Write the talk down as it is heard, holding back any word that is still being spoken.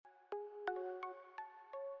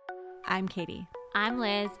I'm Katie. I'm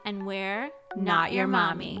Liz, and we're Not Your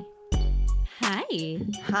Mommy. Hi.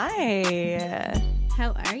 Hi.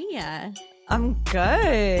 How are ya? I'm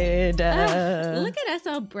good. Look at us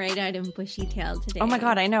all bright-eyed and bushy-tailed today. Oh my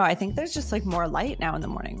God, I know. I think there's just like more light now in the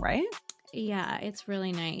morning, right? Yeah, it's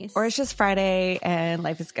really nice. Or it's just Friday and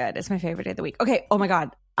life is good. It's my favorite day of the week. Okay. Oh my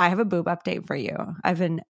God. I have a boob update for you.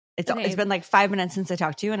 It's been like 5 minutes since I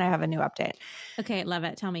talked to you and I have a new update. Okay, love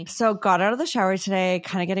it. Tell me. So got out of the shower today,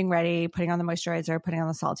 kind of getting ready, putting on the moisturizer, putting on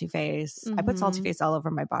the salty face. I put salty face all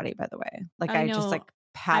over my body, by the way. Like I just like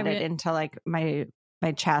pat it into like my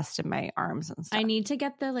chest and my arms and stuff. I need to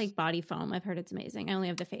get the like body foam. I've heard it's amazing. I only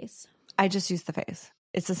have the face. I just use the face.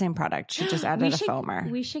 It's the same product. She just added a foamer.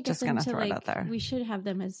 We should get just them gonna to throw it out there. We should have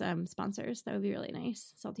them as sponsors. That would be really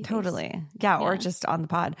nice. Salty face. Totally. Yeah, or just on the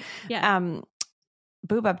pod. Yeah.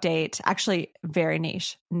 Boob update. Actually, very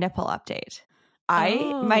niche. Nipple update.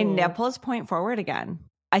 My nipples point forward again.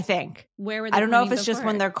 I think. Where were they? I don't know if it's before? just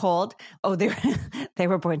when they're cold. Oh, they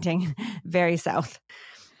were pointing very south.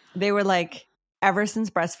 They were like ever since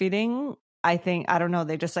breastfeeding. I don't know.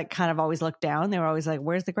 They just like kind of always looked down. They were always like,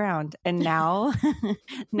 "Where's the ground?" And now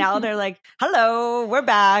they're like, "Hello, we're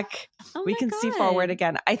back. We can see forward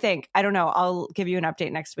again." I don't know. I'll give you an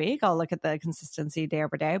update next week. I'll look at the consistency day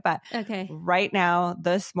over day. But okay, right now,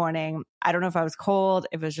 this morning, I don't know if I was cold.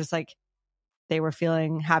 It was just like they were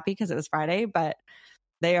feeling happy because it was Friday, but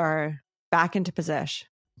they are back into position.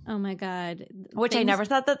 Oh my God. Which I never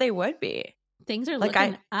thought that they would be. Things are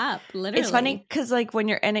looking up, literally. It's funny because like when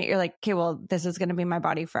you're in it, you're like, okay, well, this is going to be my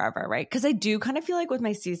body forever, right? Because I do kind of feel like with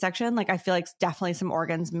my C-section, like I feel like definitely some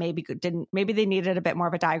organs maybe they needed a bit more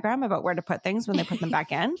of a diagram about where to put things when they put them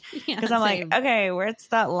back in. Because I'm like, okay, where's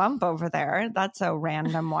that lump over there? That's a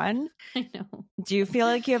random one. I know. Do you feel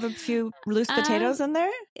like you have a few loose potatoes in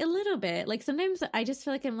there? A little bit. Like sometimes I just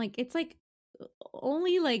feel like I'm like, it's like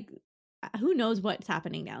only like, who knows what's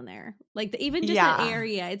happening down there? Like even just that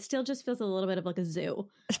area, it still just feels a little bit of like a zoo.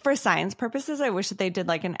 For science purposes, I wish that they did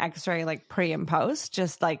like an X-ray, like pre and post.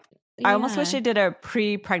 Just like I almost wish they did a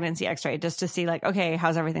pre-pregnancy X-ray just to see like, okay,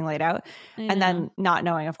 how's everything laid out, and then not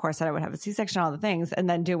knowing, of course, that I would have a C-section, all the things, and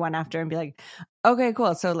then do one after and be like, okay,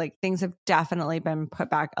 cool. So like things have definitely been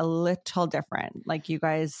put back a little different. Like you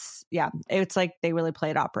guys, it's like they really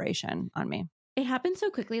played operation on me. It happened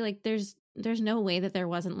so quickly. Like there's no way that there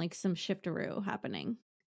wasn't like some shiftaroo happening.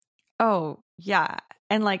 Oh, yeah.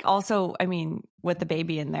 And like also, I mean, with the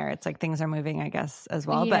baby in there, it's like things are moving, I guess, as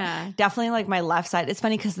well. Yeah. But definitely like my left side, it's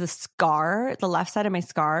funny because the left side of my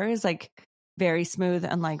scar is like very smooth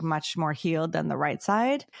and like much more healed than the right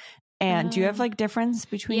side. And do you have like difference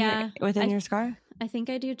between within your scar? I think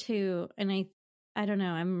I do too. And I don't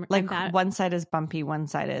know. I'm bad. One side is bumpy, one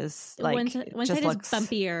side is like one side is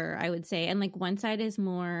bumpier, I would say, and like one side is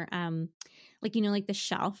more like like the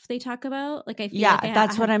shelf they talk about. Like I feel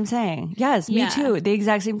that's what I'm saying. Yes, me too. The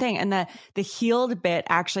exact same thing. And the healed bit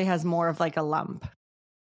actually has more of like a lump.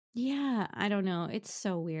 Yeah, I don't know. It's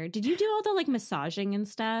so weird. Did you do all the like massaging and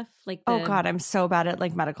stuff? Like oh God, I'm so bad at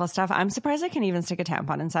like medical stuff. I'm surprised I can even stick a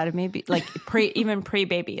tampon inside of me. Like even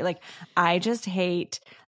pre-baby. Like I just hate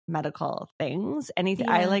medical things. Anything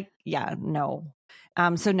no.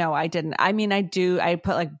 So no, I didn't. I mean, I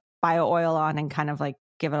put like bio oil on and kind of like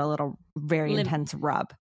give it a little very intense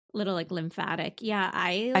rub. Little like lymphatic. Yeah.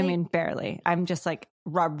 I mean, barely. I'm just like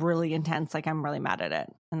rub really intense. Like I'm really mad at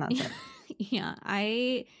it. And that's it. Yeah.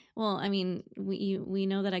 We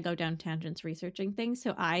know that I go down tangents researching things.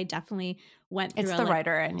 So I definitely went through It's the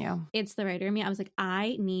writer in you. It's the writer in me. I was like,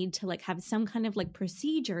 I need to like have some kind of like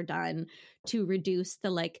procedure done to reduce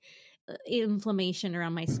the like inflammation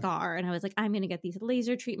around my scar. And I was like, I'm going to get these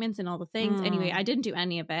laser treatments and all the things. Anyway, I didn't do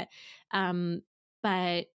any of it.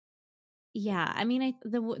 But yeah, I mean,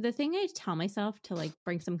 the thing I tell myself to like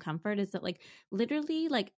bring some comfort is that like literally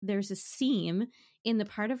like there's a seam in the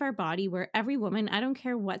part of our body where every woman, I don't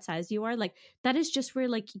care what size you are, like that is just where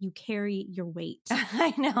like you carry your weight.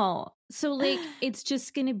 I know. So like it's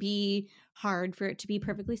just going to be hard for it to be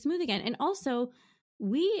perfectly smooth again. And also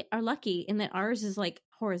we are lucky in that ours is like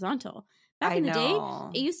horizontal. Back in the day,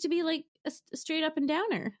 it used to be like a straight up and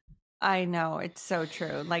downer. I know. It's so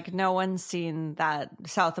true. Like no one's seen that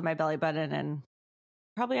south of my belly button and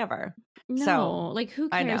probably ever. No, so, like who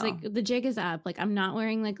cares? Like the jig is up. Like I'm not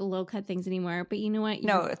wearing like low cut things anymore. But you know what?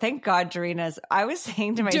 No, thank God, Dorina's. I was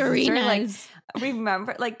saying to my sister, like,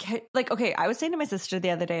 remember, like, okay, I was saying to my sister the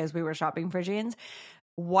other day as we were shopping for jeans,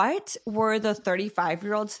 what were the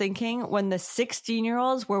 35-year-olds thinking when the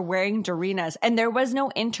 16-year-olds were wearing Dorinas and there was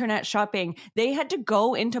no internet shopping? They had to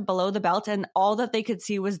go into below the belt and all that they could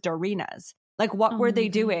see was Dorinas. Like, what were they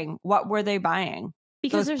doing? What were they buying?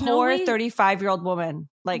 Because those poor 35-year-old woman.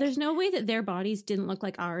 Like, there's no way that their bodies didn't look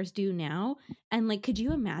like ours do now. And like, could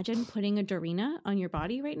you imagine putting a Dorina on your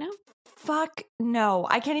body right now? Fuck no.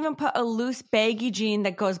 I can't even put a loose baggy jean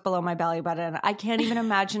that goes below my belly button. I can't even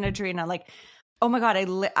imagine a Dorina. Like, oh my God,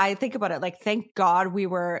 I think about it. Like, thank God we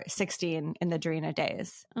were 16 in the Dorina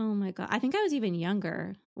days. Oh my God. I think I was even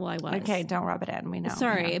younger. Well, I was. Okay, don't rub it in. We know.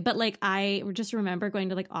 Sorry, but like I just remember going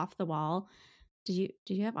to like Off the Wall. Did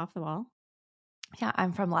you have Off the Wall? Yeah,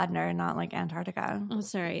 I'm from Ladner, not like Antarctica. Oh,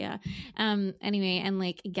 sorry, yeah. Anyway, and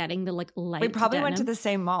like getting the like light. We probably denim. went to the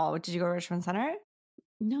same mall. Did you go to Richmond Center?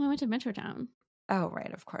 No, I went to Metrotown. Oh,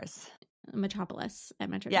 right, of course. Metropolis at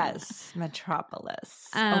Metrotown. Yes, Metropolis.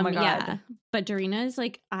 Oh my God. Yeah. But Dorina is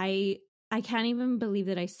like, I can't even believe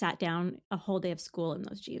that I sat down a whole day of school in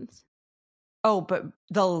those jeans. Oh, but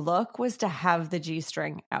the look was to have the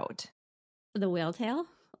G-string out. The whale tail?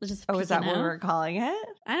 Just is that out? what we were calling it?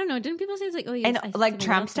 I don't know. Didn't people say it's like, oh yeah. And like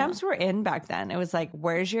tramp stamps were in back then. It was like,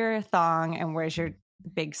 where's your thong and where's your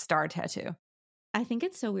big star tattoo? I think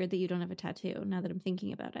it's so weird that you don't have a tattoo now that I'm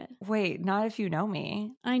thinking about it. Wait, not if you know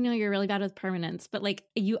me. I know you're really bad with permanence, but like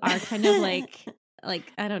you are kind of like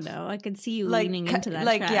I don't know. I could see you leaning into that.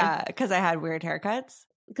 Like, track. yeah, because I had weird haircuts.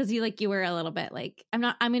 Because you were a little bit like, I'm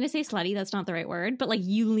going to say slutty. That's not the right word, but like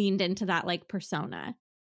you leaned into that like persona.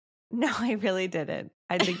 No, I really didn't.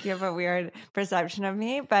 I think you have a weird perception of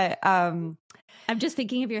me, but I'm just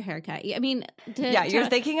thinking of your haircut. I mean, you're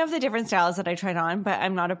thinking of the different styles that I tried on, but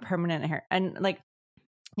I'm not a permanent hair. And like,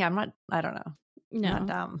 yeah, I'm not, I don't know. No. I'm not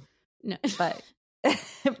dumb. No. But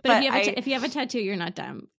if you have a tattoo, you're not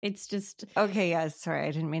dumb. It's just. Okay, yes. Sorry,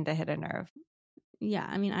 I didn't mean to hit a nerve. Yeah,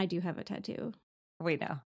 I mean, I do have a tattoo. We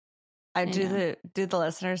know. Do the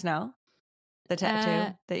listeners know the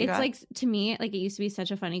tattoo that you got? It's like, to me, like it used to be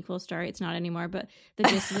such a funny, cool story. It's not anymore, but the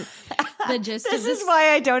gist this is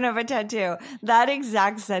why I don't have a tattoo. That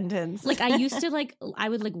exact sentence. Like I used to I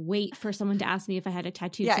would like wait for someone to ask me if I had a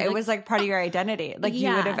tattoo. Yeah, so, it was like part of your identity. Like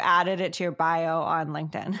you would have added it to your bio on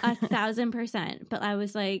LinkedIn. 1,000%. But I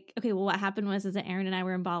was like, okay, well, what happened was that Aaron and I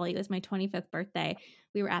were in Bali. It was my 25th birthday.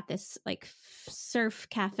 We were at this like surf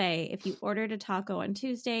cafe. If you ordered a taco on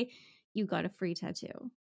Tuesday, you got a free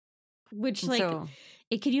tattoo. Which could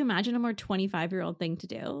you imagine a more 25-year-old thing to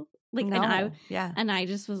do? Like, no, and I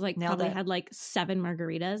just was like, Nailed probably it. had like 7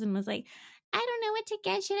 margaritas and was like, I don't know what to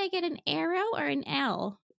get. Should I get an arrow or an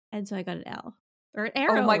L? And so I got an L or an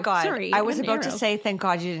arrow. Oh my God. Sorry, I was about to say, thank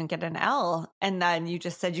God you didn't get an L. And then you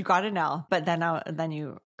just said you got an L, but then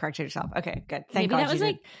you corrected yourself. Okay, good. Thank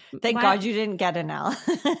God you didn't get an L.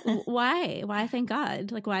 Why? Why? Thank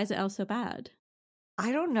God. Like, why is the L so bad?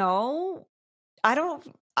 I don't know.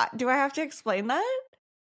 Do I have to explain that?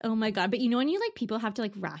 Oh my God. But you know, when you like people have to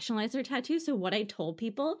like rationalize their tattoo. So what I told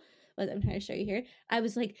people was, I'm trying to show you here. I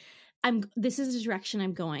was like, this is the direction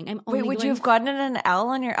I'm going. Would you have gotten an L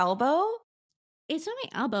on your elbow? It's not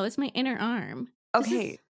my elbow. It's my inner arm.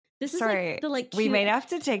 Okay. This Sorry. is like the like we may have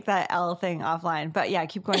to take that L thing offline, but yeah,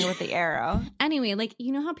 keep going with the arrow. Anyway, like,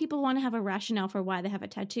 you know how people want to have a rationale for why they have a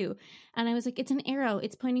tattoo. And I was like, it's an arrow.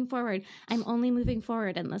 It's pointing forward. I'm only moving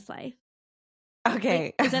forward in this life.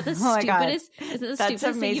 Okay. Like, is that the stupidest? Is that the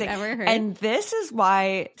stupidest thing you've ever heard? And this is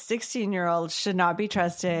why 16-year-olds should not be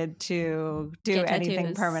trusted to do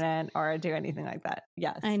anything permanent or do anything like that.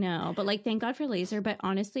 Yes. I know. But like, thank God for laser. But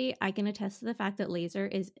honestly, I can attest to the fact that laser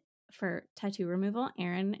is for tattoo removal.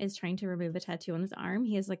 Aaron is trying to remove a tattoo on his arm.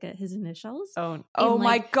 He has like his initials. Oh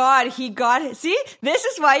my God. He got it. See, this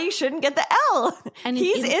is why you shouldn't get the L. And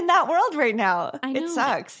he's in that world right now. I know, it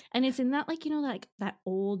sucks. And it's in that, like, you know, like that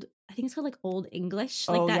old, I think it's called like Old English.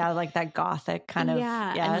 Like like that Gothic kind of.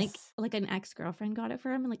 Yeah. Yes. And like an ex-girlfriend got it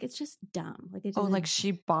for him. And like, it's just dumb. Like, like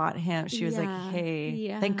she bought him. She was like,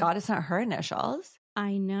 hey, thank God it's not her initials.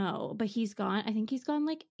 I know, but I think he's gone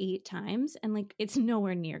like 8 times and like it's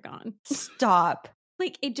nowhere near gone. Stop.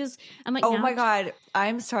 Like it just, I'm like, oh my God.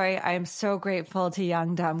 I'm sorry. I am so grateful to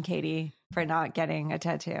young, dumb Katie for not getting a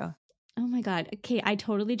tattoo. Oh my God. Okay. I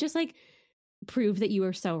totally just like proved that you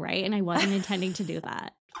were so right. And I wasn't intending to do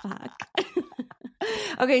that. Fuck.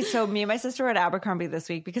 Okay. So me and my sister were at Abercrombie this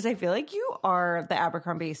week because I feel like you are the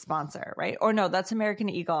Abercrombie sponsor, right? Or no, that's American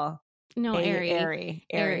Eagle. No, Airy.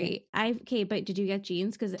 Okay, but did you get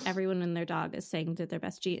jeans? Because everyone and their dog is saying they're their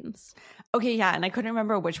best jeans. Okay, yeah, and I couldn't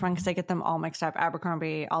remember which one because I get them all mixed up.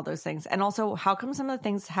 Abercrombie, all those things. And also, how come some of the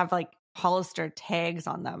things have like Hollister tags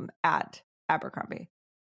on them at Abercrombie?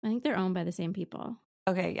 I think they're owned by the same people.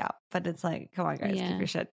 Okay, yeah, but it's like, come on, guys, keep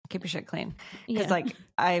your shit clean. Because Yeah. like,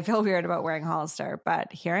 I feel weird about wearing Hollister,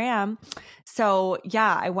 but here I am. So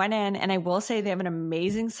yeah, I went in, and I will say they have an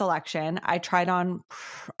amazing selection. I tried on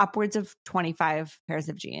upwards of 25 pairs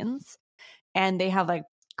of jeans, and they have like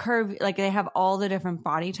curve, like they have all the different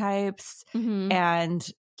body types. And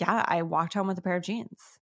yeah, I walked home with a pair of jeans.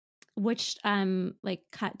 Which like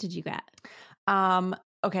cut did you get?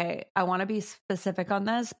 Okay, I want to be specific on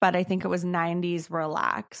this, but I think it was 90s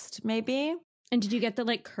relaxed, maybe. And did you get the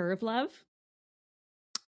like curve love?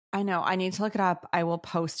 I know. I need to look it up. I will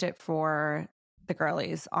post it for the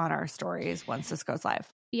girlies on our stories once this goes live.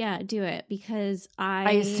 Yeah, do it, because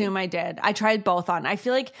I assume I did. I tried both on. I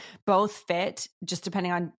feel like both fit, just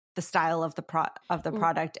depending on the style of the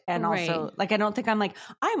product, and also like I don't think I'm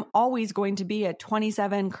always going to be a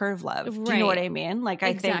 27 curve love. Do you know what I mean? Like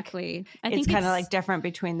I think it's kind of like different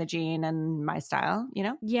between the jean and my style, you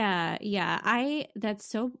know? Yeah. That's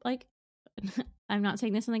so like I'm not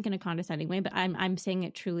saying this in like in a condescending way, but I'm saying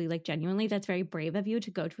it truly like genuinely. That's very brave of you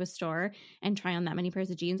to go to a store and try on that many pairs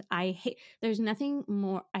of jeans. There's nothing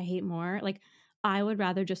more I hate more. Like I would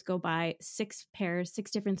rather just go buy 6 pairs, 6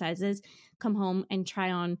 different sizes, come home and try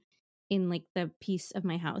on in like the piece of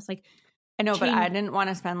my house. Like I know, but I didn't want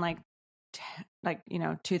to spend like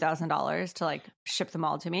 $2,000 to like ship them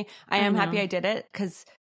all to me. I am happy I did it because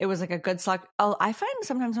it was like a good select. Oh, I find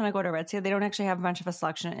sometimes when I go to Aritzia, they don't actually have much of a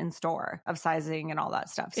selection in store of sizing and all that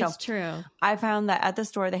stuff. So it's true. I found that at the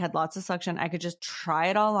store, they had lots of selection. I could just try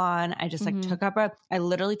it all on. I just like I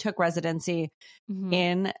literally took residency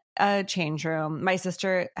in a change room. My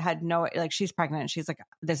sister had she's pregnant. She's like,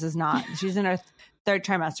 she's in her 3rd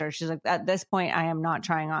trimester. She's like, at this point, I am not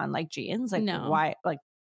trying on like jeans. Like why? Like,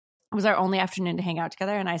 it was our only afternoon to hang out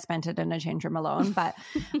together, and I spent it in a change room alone. But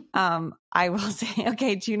I will say,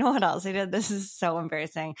 okay, do you know what else I did? This is so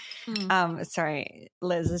embarrassing. Sorry,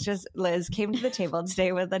 Liz came to the table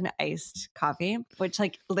today with an iced coffee, which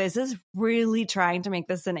like Liz is really trying to make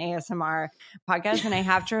this an ASMR podcast. And I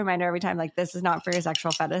have to remind her every time, like, this is not for your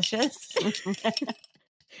sexual fetishes.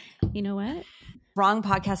 You know what? Wrong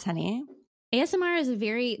podcast, honey. ASMR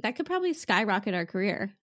is that could probably skyrocket our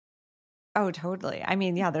career. Oh, totally. I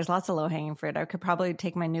mean, yeah, there's lots of low-hanging fruit. I could probably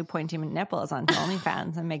take my new pointy nipples onto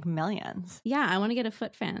OnlyFans and make millions. Yeah, I want to get a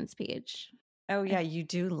foot fans page. Oh, yeah, you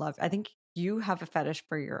do love. I think you have a fetish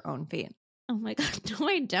for your own feet. Oh my God, no,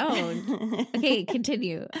 I don't. Okay,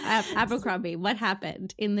 continue. Abercrombie, what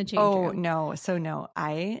happened in the change room? Oh, no. So no,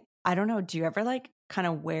 I don't know. Do you ever like kind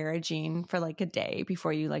of wear a jean for like a day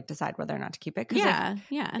before you like decide whether or not to keep it? Yeah, like,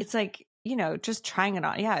 yeah. It's like, just trying it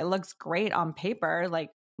on. Yeah, it looks great on paper,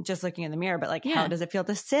 like just looking in the mirror, but like, how does it feel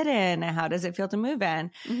to sit in? And how does it feel to move in?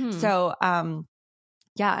 So,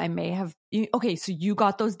 yeah, I may have. Okay, so you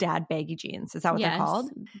got those dad baggy jeans. Is that what they're called?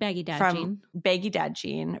 Baggy dad jean. Baggy dad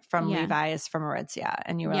jean from Levi's from Aritzia.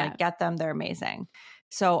 And you were like, get them. They're amazing.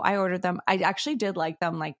 So I ordered them. I actually did like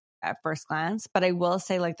them like at first glance, but I will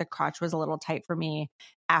say like the crotch was a little tight for me.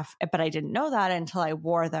 But I didn't know that until I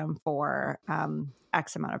wore them for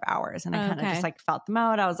X amount of hours. And I kind of just like felt them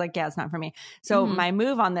out. I was like, yeah, it's not for me. So my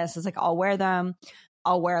move on this is like, I'll wear them.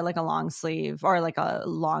 I'll wear like a long sleeve or like a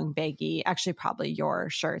long baggy, actually probably your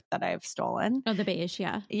shirt that I've stolen. Oh, the beige.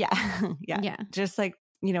 Yeah. Yeah. Just like,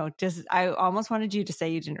 I almost wanted you to say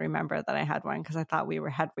you didn't remember that I had one because I thought we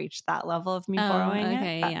had reached that level of me borrowing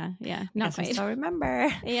it. Okay. Yeah. Not quite. I still remember.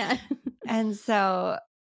 Yeah. And so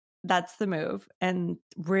that's the move, and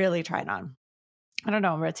really try it on. I don't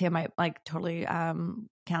know. Aritzia might like totally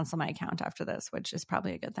cancel my account after this, which is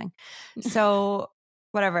probably a good thing. So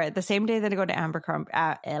whatever. The same day that I go to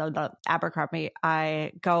Abercrombie,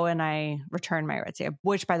 I go and I return my Aritzia,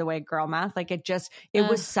 which by the way, girl math, like it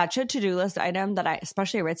was such a to-do list item that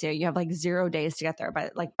especially Aritzia, you have like 0 days to get there.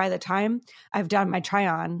 But like by the time I've done my try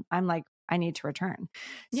on, I'm like, I need to return.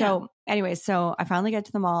 So anyway, so I finally get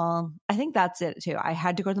to the mall. I think that's it too. I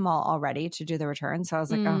had to go to the mall already to do the return. So I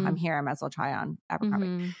was like, oh, I'm here. I might as well try on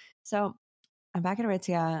Abercrombie. So I'm back at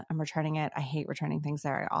Aritzia. I'm returning it. I hate returning things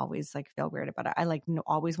there. I always like feel weird about it. I like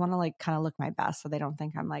always want to like kind of look my best so they don't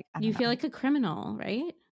think I'm like, you feel like a criminal,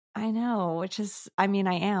 right? I know, which is, I mean,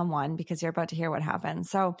 I am one because you're about to hear what happened.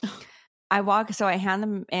 So I hand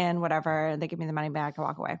them in, whatever. They give me the money back. I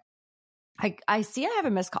walk away. I see I have a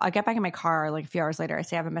missed call. I get back in my car like a few hours later. I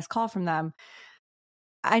see I have a missed call from them.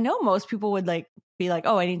 I know most people would like be like,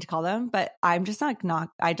 oh, I need to call them, but I'm just not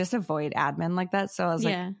I just avoid admin like that. So I was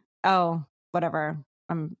like, oh, whatever.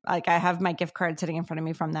 I'm like, I have my gift card sitting in front of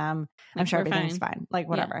me from them. I'm sure everything's fine. Like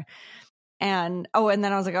whatever. Yeah. And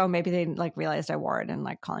then I was like, oh, maybe they like realized I wore it and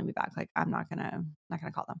like calling me back. Like I'm not gonna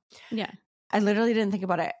call them. Yeah. I literally didn't think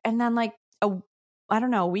about it. And then like I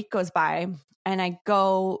don't know, a week goes by and I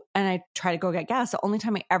go and I try to go get gas. The only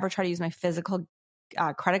time I ever try to use my physical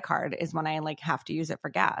credit card is when I like have to use it for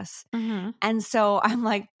gas. And so I'm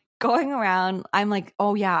like going around, I'm like,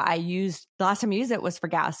 oh yeah, the last time I used it was for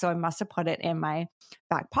gas. So I must have put it in my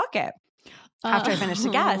back pocket. after I finished the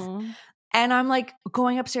gas. And I'm like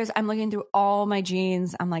going upstairs. I'm looking through all my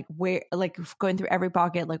jeans. I'm like, where, like going through every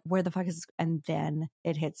pocket, like where the fuck is this? And then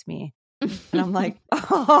it hits me. And I'm like,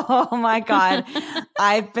 oh my God,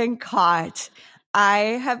 I've been caught. I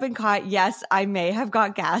have been caught. Yes, I may have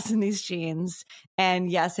got gas in these jeans. And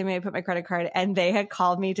yes, I may have put my credit card. And they had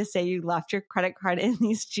called me to say, you left your credit card in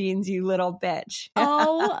these jeans, you little bitch.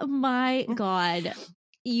 Oh my God.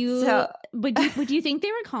 But do you think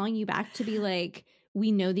they were calling you back to be like,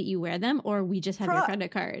 we know that you wear them, or we just have your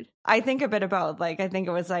credit card? I think a bit of both. Like, I think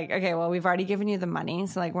it was like, okay, well, we've already given you the money.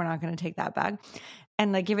 So like, we're not going to take that back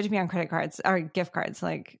and like give it to me on credit cards or gift cards.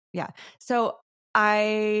 Like, yeah. So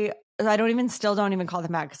I still don't even call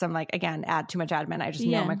them back. Cause I'm like, again, add too much admin. I just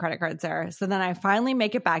know my credit card's there. So then I finally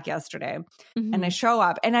make it back yesterday and I show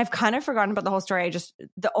up and I've kind of forgotten about the whole story.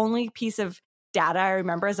 The only piece of data I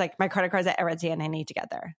remember is like my credit card's at Aritzia and I need to get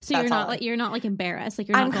there. So you're not like embarrassed. Like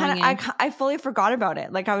you're not I fully forgot about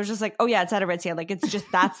it. Like I was just like, oh yeah, it's at Aritzia. Like it's just,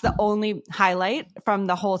 that's the only highlight from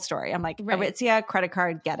the whole story. I'm like, Aritzia, credit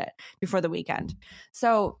card, get it before the weekend.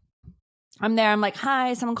 So I'm there. I'm like,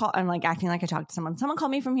 hi, I'm like acting like I talked to someone. Someone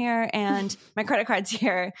called me from here and my credit card's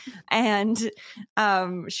here. And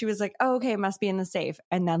she was like, oh, okay, it must be in the safe.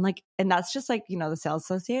 And then like, and that's just like, the sales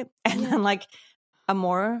associate. And then like, a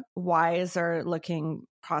more wiser looking,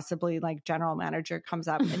 possibly like general manager comes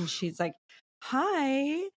up and she's like,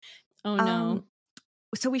 hi. Oh no.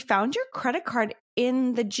 So we found your credit card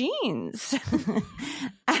in the jeans.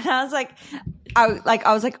 And I was like,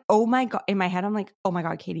 oh my God. In my head, I'm like, oh my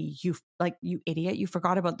God, Katie, you idiot. You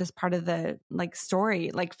forgot about this part of the like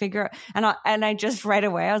story, like figure. And I just right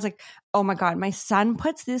away, I was like, oh my God, my son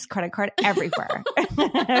puts this credit card everywhere.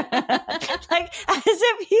 Like as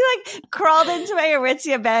if he like crawled into my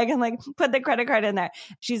Aritzia bag and like put the credit card in there.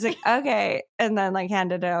 She's like, okay. And then like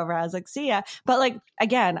handed it over. I was like, see ya. But like,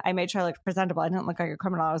 again, I made sure I looked presentable. I didn't look like a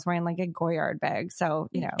criminal. I was wearing like a Goyard bag. So,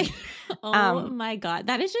 Oh my God.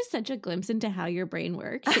 That is just such a glimpse into how your brain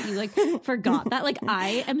works that you like forgot that. Like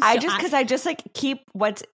I just like keep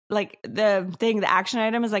what's like the action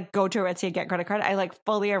item is like go to Aritzia, get credit card. I like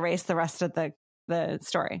fully erase the rest of the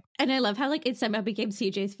story. And I love how like it somehow became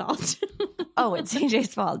CJ's fault. Oh, it's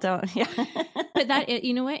CJ's fault. Yeah. But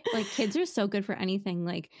you know what? Like kids are so good for anything.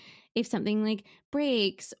 Like if something like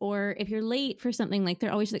breaks or if you're late for something, like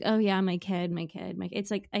they're always like, oh yeah, my kid.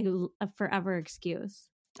 It's like a forever excuse.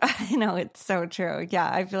 I know, it's so true. Yeah,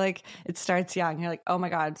 I feel like it starts young. You're like, oh my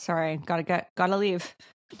God, sorry, gotta leave.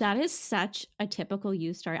 That is such a typical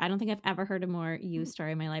you story. I don't think I've ever heard a more you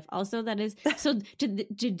story in my life. Also, that is so.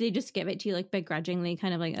 Did they just give it to you like begrudgingly,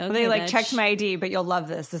 kind of like okay? Well, they like bitch. Checked my ID, but you'll love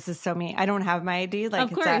this. This is so me. I don't have my ID. Like,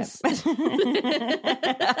 of course. So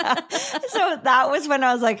that was when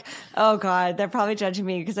I was like, oh God, they're probably judging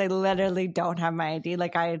me because I literally don't have my ID.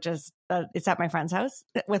 Like I just. It's at my friend's house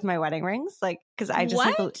with my wedding rings. Like, because I just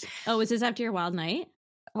what? Like, oh, is this after your wild night?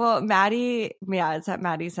 Well, Maddie, yeah, it's at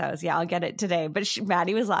Maddie's house. Yeah, I'll get it today. But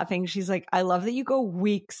Maddie was laughing. She's like, I love that you go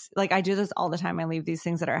weeks. Like, I do this all the time. I leave these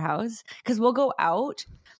things at our house because we'll go out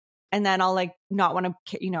and then I'll like not want to,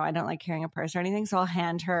 I don't like carrying a purse or anything. So I'll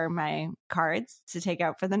hand her my cards to take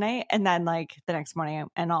out for the night. And then like the next morning,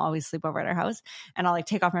 and I'll always sleep over at our house and I'll like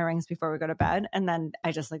take off my rings before we go to bed. And then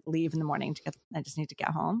I just like leave in the morning I just need to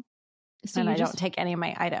get home. So and I don't take any of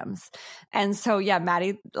my items. And so, yeah,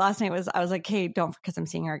 Maddie last night I was like, hey, don't, because I'm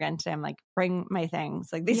seeing her again today. I'm like, bring my things.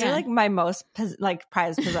 Like these are like my most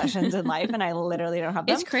prized possessions in life. And I literally don't have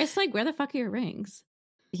them. Is Chris like, where the fuck are your rings?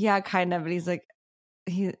 Yeah, kind of. But he's like,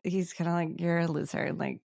 he's kind of like, you're a loser.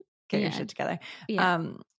 Like, get your shit together. Yeah.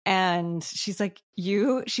 And she's like,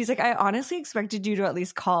 I honestly expected you to at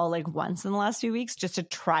least call like once in the last 2 weeks just to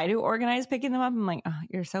try to organize picking them up. I'm like, oh,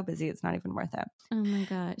 you're so busy. It's not even worth it. Oh my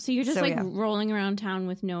God. So you're just rolling around town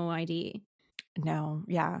with no ID. No.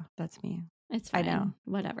 Yeah, that's me. It's fine. I know.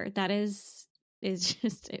 Whatever. That is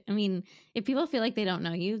just, I mean, if people feel like they don't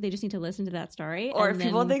know you, they just need to listen to that story. Or if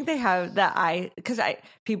people think they have that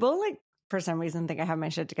people like, for some reason think I have my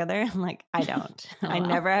shit together. I'm like, I don't. I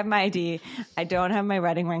never have my ID. I don't have my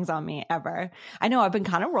wedding rings on me ever. I know I've been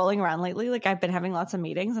kind of rolling around lately. Like I've been having lots of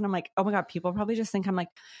meetings and I'm like, oh my God, people probably just think I'm like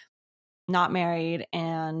not married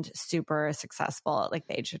and super successful at like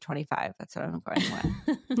the age of 25. That's what I'm going with.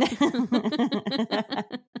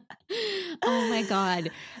 Oh my God.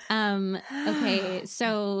 Okay.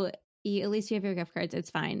 So at least you have your gift cards. It's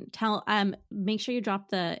fine. Make sure you drop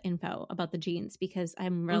the info about the jeans because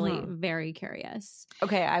I'm really very curious.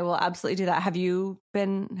 Okay, I will absolutely do that. Have you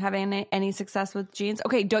been having any success with jeans?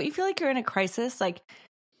 Okay, don't you feel like you're in a crisis? Like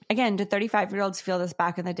again, did 35-year-olds feel this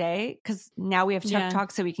back in the day? Because now we have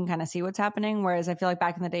TikTok, so we can kind of see what's happening. Whereas I feel like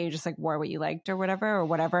back in the day, you just like wore what you liked or whatever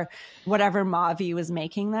Mavi was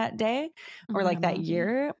making that day or like that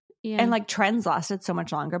year. Yeah. And like trends lasted so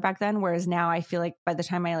much longer back then. Whereas now I feel like by the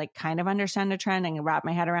time I like kind of understand a trend and wrap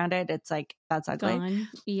my head around it, it's like, that's ugly. Gone.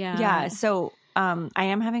 Yeah. Yeah. So I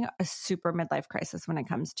am having a super midlife crisis when it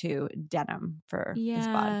comes to denim for this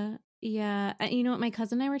bod. Yeah. You know what? My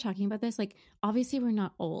cousin and I were talking about this. Like, obviously we're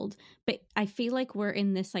not old, but I feel like we're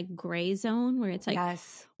in this like gray zone where it's like,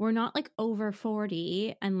 we're not like over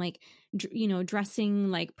 40 and like, you know,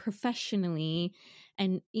 dressing like professionally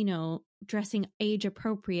and, you know, dressing age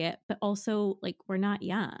appropriate, but also like we're not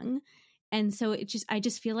young. And so I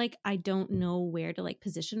just feel like I don't know where to like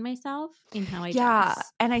position myself in how I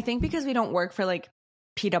dress. And I think because we don't work for like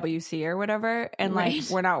PwC or whatever, and like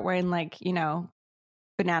we're not wearing like, you know,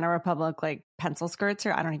 Banana Republic like pencil skirts,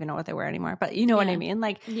 or I don't even know what they wear anymore, but you know what I mean?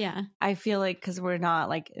 Like, I feel like because we're not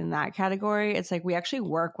like in that category, it's like we actually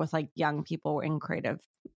work with like young people in creative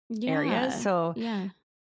areas. So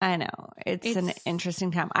I know it's an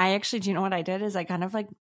interesting time. I actually, do you know what I did is I kind of like,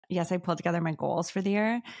 yes, I pulled together my goals for the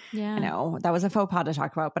year. Yeah. I know that was a faux pas to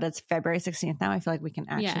talk about, but it's February 16th now. I feel like we can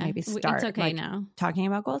actually maybe start now talking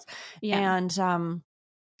about goals. Yeah. And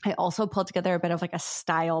I also pulled together a bit of like a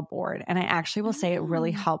style board, and I actually will say it really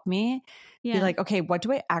helped me be like, okay, what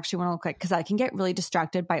do I actually want to look like? Because I can get really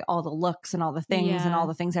distracted by all the looks and all the things and all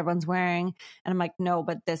the things everyone's wearing. And I'm like, no,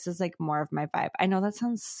 but this is like more of my vibe. I know that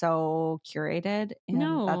sounds so curated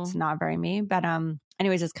and that's not very me, but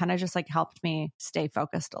anyways, it's kind of just like helped me stay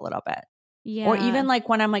focused a little bit. Yeah. Or even like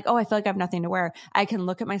when I'm like, oh, I feel like I have nothing to wear, I can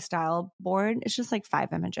look at my style board. It's just like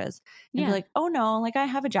 5 images and be like, oh no, like I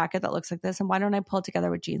have a jacket that looks like this. And why don't I pull it together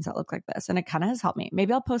with jeans that look like this? And it kind of has helped me.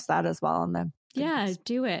 Maybe I'll post that as well on the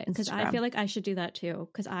do it. Because I feel like I should do that too.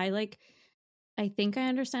 Because I think I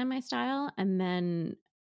understand my style, and then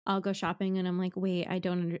I'll go shopping and I'm like, wait, I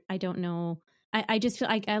don't know. I just feel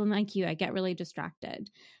like I'm like you. I get really distracted.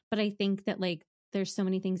 But I think that like there's so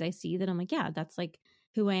many things I see that I'm like, yeah, that's like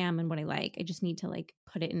who I am and what I like. I just need to like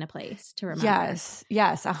put it into place to remember.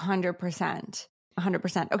 Yes, 100%.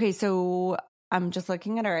 100%. Okay, so I'm just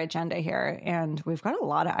looking at our agenda here, and we've got a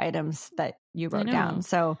lot of items that you wrote down.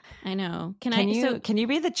 So I know. Can you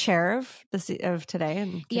be the chair of today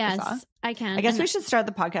and kick us off? I can. I guess we should start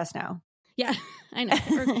the podcast now. Yeah, I know.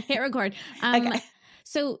 Hit record. Okay.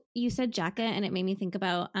 So you said jacket, and it made me think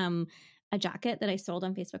about a jacket that I sold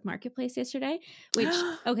on Facebook Marketplace yesterday, which,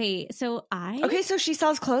 so she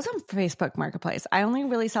sells clothes on Facebook Marketplace. I only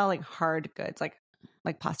really sell like hard goods,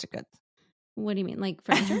 like plastic goods. What do you mean? Like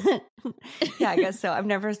furniture? Yeah, I guess so. I've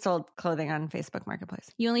never sold clothing on Facebook Marketplace.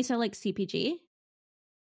 You only sell like CPG?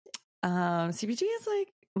 CPG is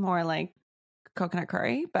like more like coconut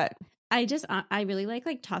curry, but I really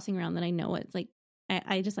like tossing around that I know it's like,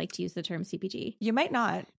 I just like to use the term CPG. You might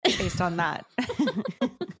not based on that.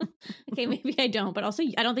 Okay, maybe I don't, but also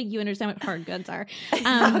I don't think you understand what hard goods are.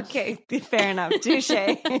 Okay, fair enough. Touche.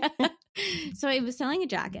 So I was selling a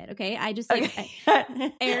jacket. Okay, I just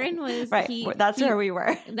Aaron was right. That's where we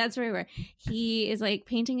were. That's where we were. He is like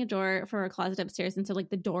painting a door for a closet upstairs, and so like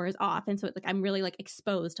the door is off, and so it's like I'm really like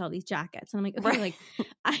exposed to all these jackets, and I'm like, okay, like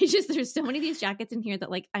there's so many of these jackets in here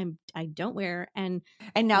that like I don't wear, and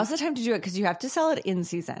now's the time to do it because you have to sell it in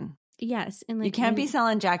season. Yes, and like you can't be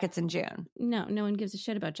selling jackets in June. No one gives a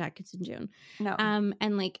shit about jackets in June. No,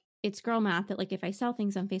 and like it's girl math that like if I sell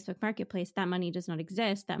things on Facebook Marketplace, that money does not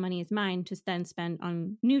exist. That money is mine to then spend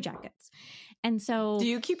on new jackets. And so, do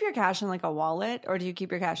you keep your cash in like a wallet, or do you keep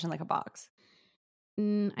your cash in like a box?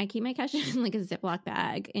 I keep my cash in like a Ziploc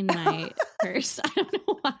bag in my purse. I don't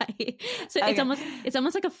know why. So it's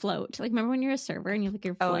almost like a float. Like remember when you're a server and you have like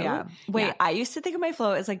your float? Oh yeah. Wait, I used to think of my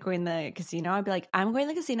float as like going to the casino. I'd be like, I'm going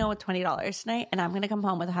to the casino with $20 tonight, and I'm going to come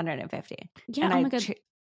home with $150. Yeah. And oh my God.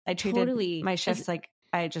 I treated my shifts like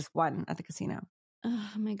I just won at the casino. Oh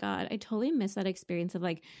my God. I totally miss that experience of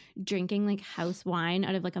like drinking like house wine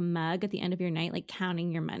out of like a mug at the end of your night, like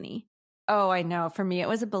counting your money. Oh, I know. For me, it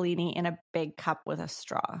was a Bellini in a big cup with a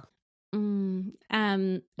straw.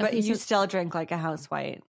 But you still drink like a house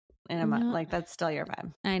white in a month. Like that's still your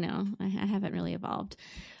vibe. I know. I haven't really evolved.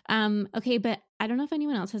 Okay, but I don't know if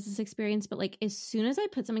anyone else has this experience, but like as soon as I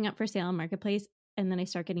put something up for sale on Marketplace and then I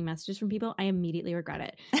start getting messages from people, I immediately regret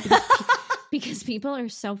it. Because people are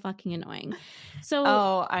so fucking annoying. So,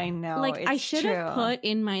 I know. Like, I should have put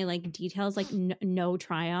in my like details like no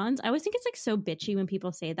try-ons. I always think it's like so bitchy when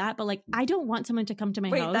people say that, but like I don't want someone to come to my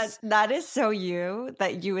house. That is so you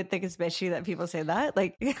that you would think it's bitchy that people say that.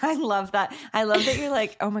 Like, I love that. I love that you're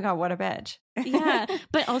like, oh my God, what a bitch. Yeah.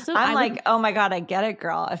 But also I'm like, oh my God, I get it,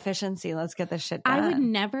 girl. Efficiency. Let's get this shit done. I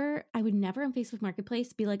would never on Facebook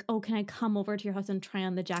Marketplace be like, oh, can I come over to your house and try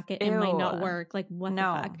on the jacket? It might not work. Like, what the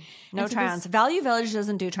fuck? No try-ons. Value Village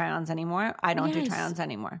doesn't do try-ons anymore. I don't do try-ons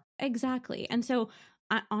anymore. Exactly. And so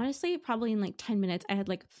I honestly, probably in like 10 minutes, I had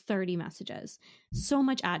like 30 messages. So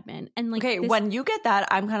much admin. And like, okay, when you get that,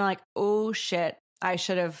 I'm kind of like, oh shit, I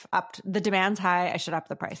should have upped. The demand's high. I should up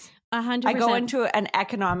the price. 100%. I go into an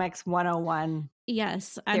economics 101.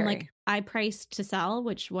 Yes. Theory. I'm like, I priced to sell,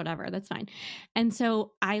 which whatever, that's fine. And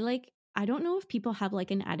so I don't know if people have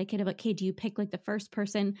like an etiquette of like, okay, do you pick like the first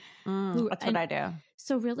person? That's what I do.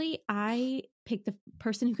 So really, I pick the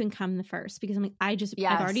person who can come the first because I'm like, I've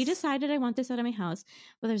already decided I want this out of my house.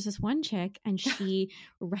 But there's this one chick and she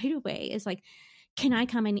right away is like, can I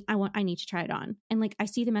come and I need to try it on. And like, I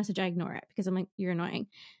see the message, I ignore it because I'm like, you're annoying.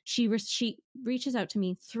 She reaches out to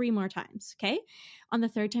me 3 more times. Okay. On the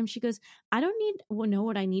 3rd time, she goes, I don't know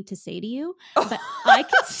what I need to say to you, but I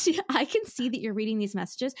can see that you're reading these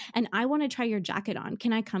messages and I want to try your jacket on.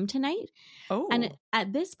 Can I come tonight? Oh, and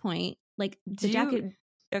at this point, like the jacket.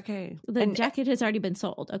 Okay. The jacket has already been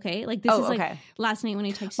sold. Okay. Like this is like last night when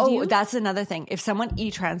I texted you. Oh, that's another thing. If someone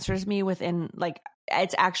e-transfers me within like,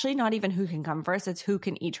 it's actually not even who can come first. It's who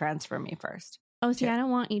can e-transfer me first. Oh, see, I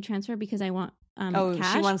don't want e-transfer because I want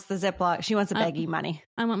cash. She wants the Ziploc. She wants the baggy money.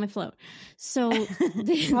 I want my float. So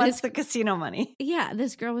she wants the casino money. Yeah.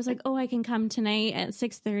 This girl was like, oh, I can come tonight at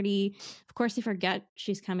 6:30. Of course, they forget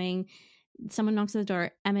she's coming. Someone knocks at the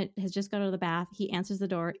door. Emmett has just got out of the bath. He answers the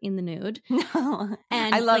door in the nude. No.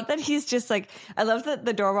 And I love that he's just like, I love that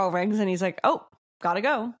the doorbell rings and he's like, oh, gotta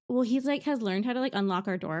go. Well, he's like, has learned how to like unlock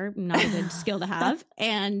our door. Not a good skill to have.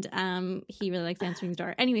 And he really likes answering the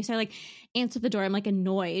door. Anyway, so I like answer the door. I'm like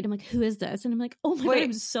annoyed. I'm like, who is this? And I'm like, oh my God,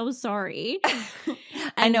 I'm so sorry.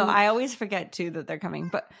 I know. I always forget too that they're coming.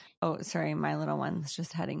 But, oh, sorry. My little one's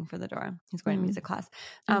just heading for the door. He's going to music class.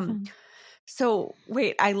 So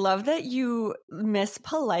wait, I love that you miss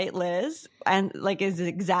polite Liz and like is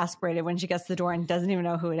exasperated when she gets to the door and doesn't even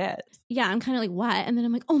know who it is. Yeah, I'm kind of like, what? And then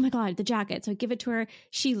I'm like, oh my God, the jacket. So I give it to her.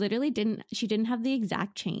 She literally didn't have the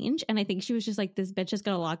exact change. And I think she was just like, this bitch has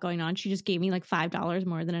got a lot going on. She just gave me like $5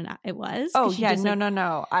 more than it was. Oh yeah,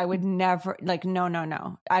 no. I would never like,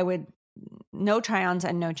 no. I would, no try-ons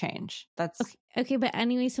and no change. That's okay. But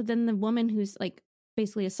anyway, so then the woman who's like,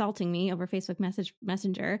 basically assaulting me over Facebook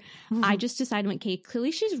Messenger. I just decided, okay,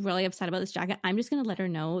 clearly she's really upset about this jacket. I'm just going to let her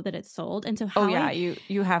know that it's sold. And so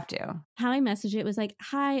you have to. How I messaged it was like,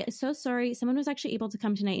 hi, so sorry. Someone was actually able to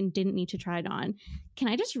come tonight and didn't need to try it on. Can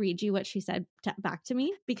I just read you what she said back to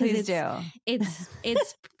me? Because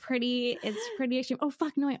it's pretty extreme. Oh,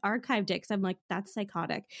 fuck, no, I archived it because I'm like, that's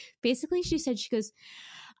psychotic. Basically, she goes,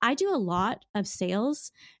 I do a lot of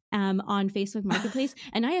sales on Facebook Marketplace,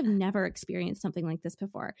 and I have never experienced something like this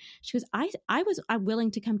before. She goes, I'm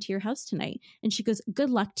willing to come to your house tonight. And she goes, good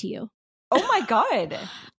luck to you. Oh my God.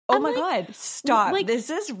 Oh my God. Stop. Like, this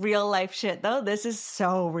is real life shit though. This is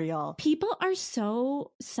so real. People are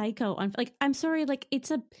so psycho on like, I'm sorry, like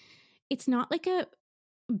it's not like a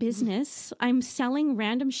business. I'm selling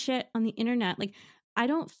random shit on the internet. Like I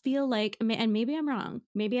don't feel like, and maybe I'm wrong.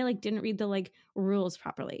 Maybe I like didn't read the like rules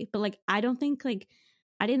properly, but like, I don't think like,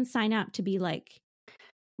 I didn't sign up to be like.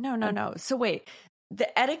 No. So wait,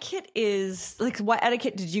 the etiquette is like, what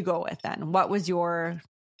etiquette did you go with then? What was your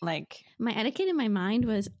like? My etiquette in my mind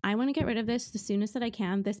was, I want to get rid of this the soonest that I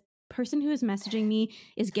can. This person who is messaging me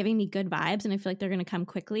is giving me good vibes and I feel like they're going to come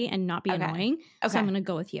quickly and not be annoying. Okay. So I'm going to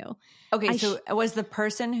go with you. Okay. So was the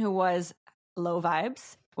person who was low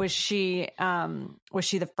vibes, was she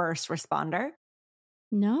the first responder?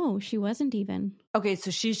 No, she wasn't even. Okay,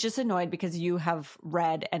 so she's just annoyed because you have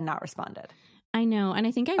read and not responded. I know. And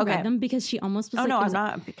I think I read them because she almost was like, I'm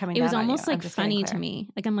not coming down on you. It was almost like funny to me.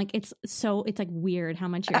 Like, I'm like, it's like weird how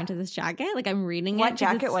much you're into this jacket. Like, I'm reading What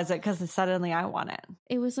jacket was it? Because suddenly I want it.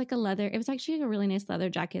 It was like it was actually like a really nice leather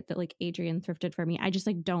jacket that like Adrian thrifted for me. I just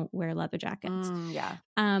like don't wear leather jackets. Yeah.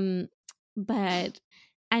 But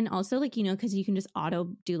and also like, you know, because you can just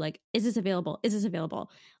auto do like, is this available? Is this available?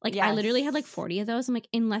 Like I literally had like 40 of those. I'm like,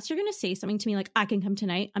 unless you're going to say something to me, like I can come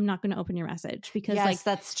tonight, I'm not going to open your message because like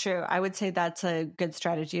that's true. I would say that's a good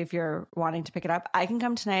strategy if you're wanting to pick it up. I can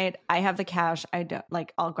come tonight. I have the cash. I don't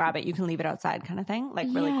like, I'll grab it. You can leave it outside kind of thing. Like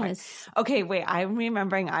really quick. Okay, wait, I'm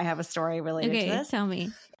remembering I have a story related to this. Tell me.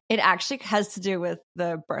 It actually has to do with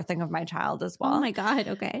the birthing of my child as well. Oh my God.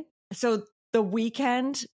 Okay. So the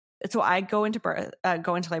weekend, so I go into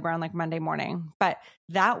labor on like Monday morning, but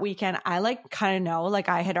that weekend I like kind of know, like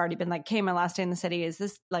I had already been like, okay, my last day in the city is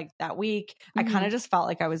this like that week. I kind of just felt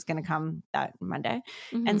like I was going to come that Monday.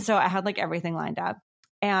 And so I had like everything lined up.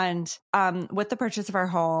 And with the purchase of our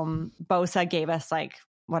home, Bosa gave us like,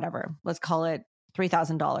 whatever, let's call it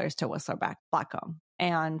 $3,000 to Whistler Blackcomb.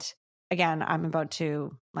 And again, I'm about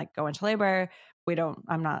to like go into labor.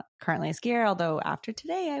 I'm not currently a skier, although after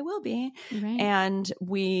today I will be. Right. And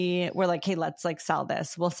we're like, hey, let's like sell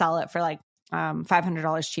this. We'll sell it for like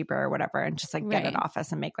 $500 cheaper or whatever, and just like get it off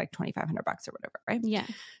us and make like $2,500 or whatever. Right. Yeah.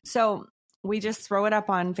 So we just throw it up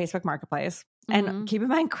on Facebook Marketplace. And keep in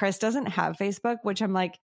mind, Chris doesn't have Facebook, which I'm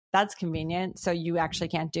like, that's convenient. So you actually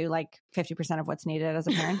can't do like 50% of what's needed as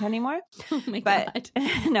a parent anymore. Oh my God.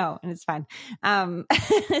 No, and it's fine.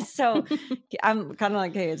 So I'm kind of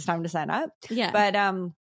like, hey, it's time to sign up. Yeah.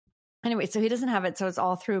 But anyway, so he doesn't have it. So it's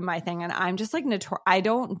all through my thing. And I'm just like, I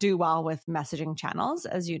don't do well with messaging channels,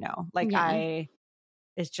 as you know. Like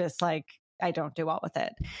it's just like, I don't do well with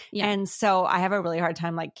it. Yeah. And so I have a really hard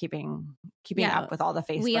time like keeping up with all the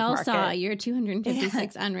Facebook We all market. saw your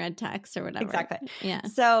 256 unread texts or whatever. Exactly. Yeah.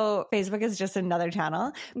 So Facebook is just another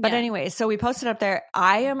channel. But anyway, so we posted up there.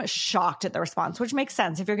 I am shocked at the response, which makes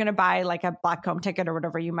sense. If you're going to buy like a Blackcomb ticket or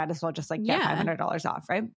whatever, you might as well just like get $500 off,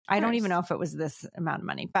 right? I don't even know if it was this amount of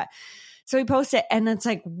money, but so we post it and it's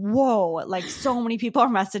like, whoa, like so many people are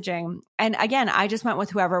messaging. And again, I just went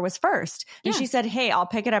with whoever was first. And she said, hey, I'll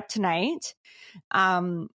pick it up tonight.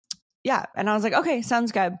 Yeah. And I was like, okay,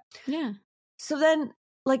 sounds good. Yeah. So then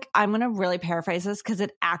like, I'm going to really paraphrase this because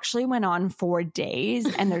it actually went on for days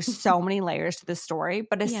and there's so many layers to this story.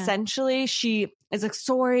 But essentially she is like,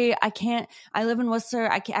 sorry, I live in Whistler.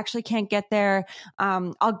 Actually can't get there.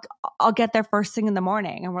 I'll get there first thing in the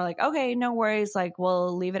morning. And we're like, okay, no worries. Like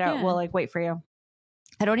we'll leave it out. Yeah. We'll like wait for you.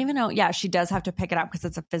 I don't even know. Yeah, she does have to pick it up because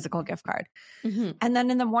it's a physical gift card. Mm-hmm. And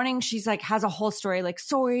then in the morning, she's like, has a whole story like,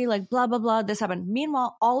 sorry, like blah, blah, blah, this happened.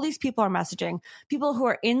 Meanwhile, all these people are messaging, people who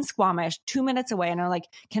are in Squamish 2 minutes away and are like,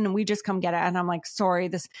 can we just come get it? And I'm like, sorry,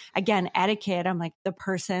 this, again, etiquette. I'm like, the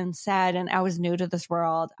person said, and I was new to this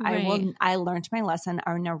world. Right. I learned my lesson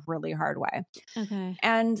in a really hard way. Okay.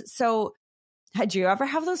 And so had you ever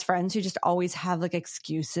have those friends who just always have like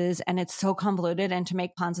excuses and it's so convoluted, and to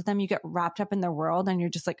make plans with them, you get wrapped up in their world and you're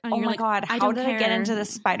just like, oh my God, how did I get into this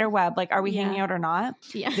spider web? Like, are we hanging out or not?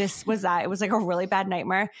 Yeah. This was that. It was like a really bad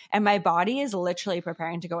nightmare. And my body is literally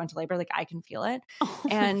preparing to go into labor. Like I can feel it. Oh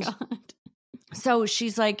and my God. So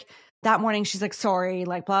she's like, that morning, she's like, sorry,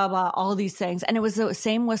 like blah, blah, all these things. And it was the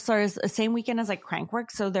same Whistler's, the same weekend as like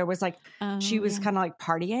Crankwork. So there was like, she was kind of like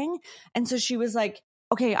partying. And so she was like,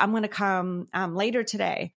 okay, I'm going to come later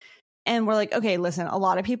today. And we're like, okay, listen, a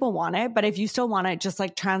lot of people want it, but if you still want it, just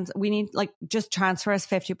like we need like just transfer us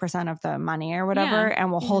 50% of the money or whatever,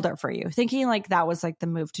 and we'll hold it for you. Thinking like that was like the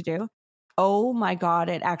move to do. Oh my God,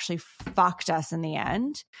 it actually fucked us in the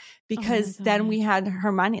end, because then we had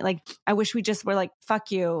her money. Like, I wish we just were like,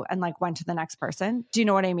 fuck you, and like went to the next person. Do you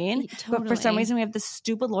know what I mean? Totally. But for some reason we have this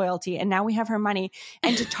stupid loyalty, and now we have her money.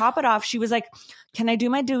 And to top it off, she was like, can I do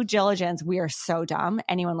my due diligence? We are so dumb.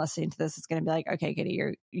 Anyone listening to this is going to be like, okay,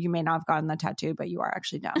 Kitty, you may not have gotten the tattoo, but you are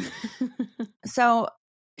actually dumb. So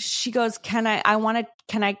she goes, can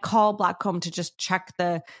I call Blackcomb to just check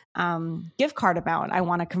the gift card amount? I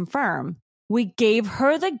want to confirm. We gave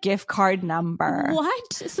her the gift card number.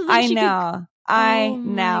 What? So I know.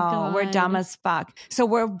 We're dumb as fuck. So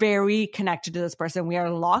we're very connected to this person. We are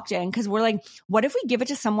locked in because we're like, what if we give it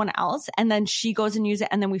to someone else and then she goes and use it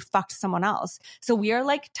and then we fucked someone else? So we are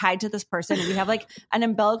like tied to this person. We have like I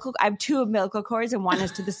have 2 umbilical cords, and one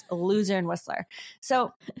is to this loser in Whistler.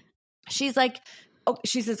 So she's like,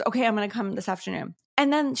 she says, okay, I'm going to come this afternoon.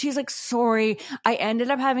 And then she's like, sorry, I ended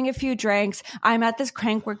up having a few drinks. I'm at this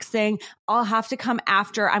Crankworks thing. I'll have to come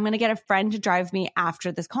after. I'm going to get a friend to drive me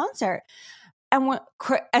after this concert. And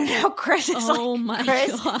now Chris is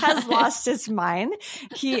Chris has lost his mind.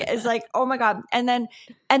 He is like, oh my God. And then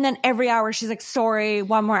every hour she's like, sorry,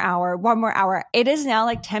 one more hour. It is now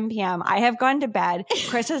like 10 p.m. I have gone to bed.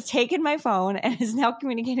 Chris has taken my phone and is now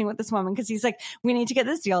communicating with this woman because he's like, we need to get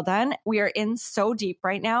this deal done. We are in so deep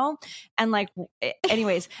right now. And like,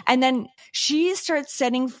 anyways, and then she starts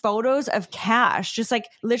sending photos of cash, just like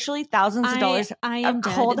literally thousands of dollars. I am of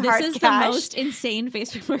dead. Cold this hard is cash. The most insane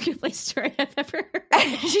Facebook Marketplace story I've ever heard.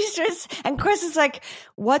 And Chris is like,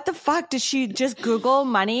 what the fuck? Did she just Google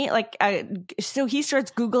money? Like, so he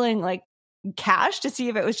starts Googling like cash to see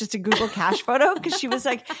if it was just a Google cash photo, because she was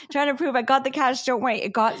like trying to prove I got the cash. Don't worry.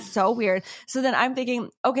 It got so weird. So then I'm thinking,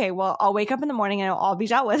 okay, well, I'll wake up in the morning and it'll all be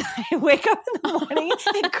dealt with. I wake up in the morning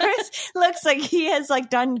and Chris looks like he has like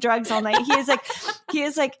done drugs all night. He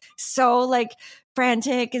is like so like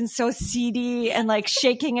frantic and so seedy and like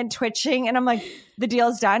shaking and twitching. And I'm like, the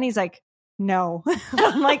deal's done. He's like, no.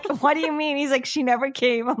 I'm like, what do you mean? He's like, she never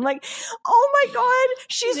came. I'm like, oh my God,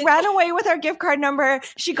 she's ran away with our gift card number.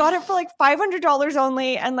 She got it for like $500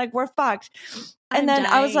 only. And like, we're fucked. And then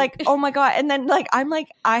I was like, oh my God. And then like, I'm like,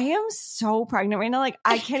 I am so pregnant right now. Like,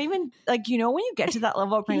 I can't even, like, you know, when you get to that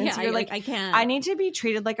level of pregnancy, you're like, I can't. I need to be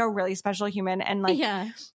treated like a really special human. And like,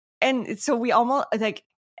 and so we almost like,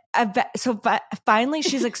 so finally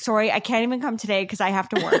she's like, sorry, I can't even come today because I have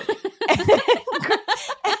to work.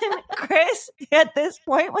 And Chris at this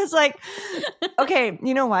point was like, okay,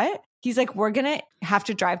 you know what? He's like, we're going to have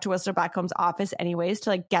to drive to Whistler Blackcomb's office anyways to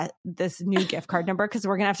like get this new gift card number because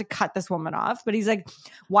we're going to have to cut this woman off. But he's like,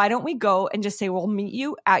 why don't we go and just say, we'll meet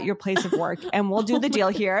you at your place of work and we'll do the deal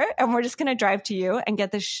here. And we're just going to drive to you and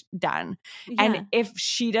get this done. Yeah. And if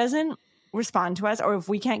she doesn't respond to us or if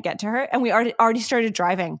we can't get to her, and we already started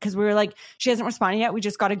driving because we were like, she hasn't responded yet, we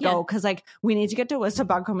just got to go because like we need to get to Whistler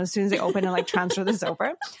Blackcomb as soon as they open and like transfer this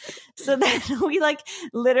over. So then we like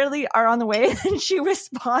literally are on the way and she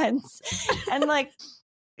responds and like,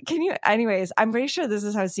 can you, anyways, I'm pretty sure this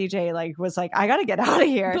is how CJ like was like, I gotta get out of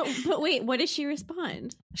here. But wait, what does she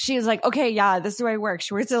respond? She was like, okay, yeah, this is where I work.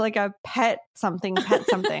 She works at like a pet something.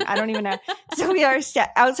 I don't even know. So we are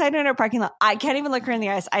outside in our parking lot. I can't even look her in the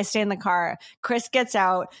eyes. I stay in the car. Chris gets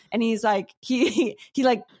out and he's like, he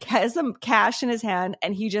like has some cash in his hand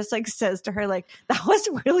and he just like says to her like, that was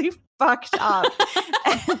really fucked up.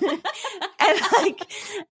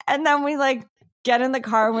 and then we like get in the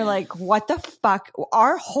car and we're like, what the fuck?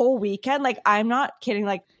 Our whole weekend, like, I'm not kidding,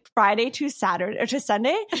 like Friday to Saturday or to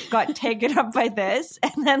Sunday got taken up by this.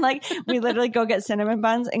 And then like we literally go get cinnamon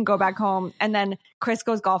buns and go back home. And then Chris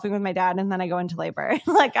goes golfing with my dad and then I go into labor.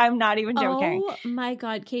 Like, I'm not even joking. Oh my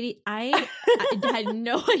God, Katie, I had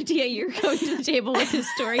no idea you were going to the table with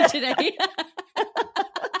this story today.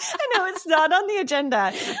 I know it's not on the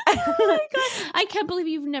agenda. Oh my God. I can't believe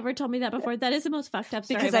you've never told me that before. That is the most fucked up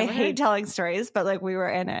story because I hate telling stories, but like we were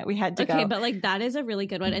in it. We had to go. Okay, but like that is a really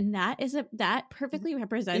good one. And that perfectly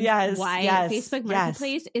represents why Facebook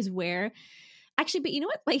Marketplace is where actually, but you know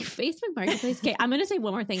what? Like Facebook Marketplace. Okay, I'm going to say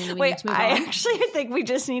one more thing and then we need to move on. I actually think we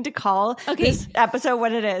just need to call this episode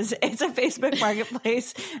what it is. It's a Facebook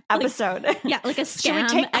Marketplace episode. Like a scam. Should we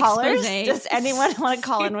take callers? Does anyone want to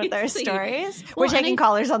call in with their stories? We're taking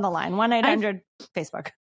callers on the line. 1-800-Facebook.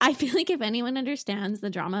 I feel like if anyone understands the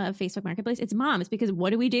drama of Facebook Marketplace, it's moms, because what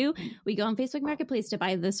do? We go on Facebook Marketplace to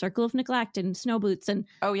buy the Circle of Neglect and snow boots and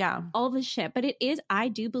all this shit. But I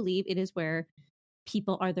do believe it is where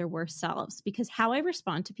people are their worst selves, because how I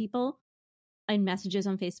respond to people in messages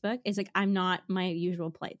on Facebook is like, I'm not my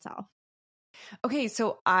usual polite self. Okay,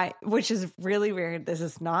 so which is really weird. This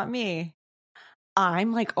is not me.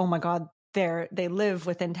 I'm like, oh my God, they live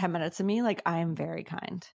within 10 minutes of me. Like, I'm very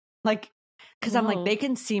kind. Like, because I'm like, they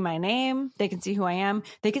can see my name, they can see who I am,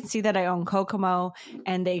 they can see that I own Kokomo,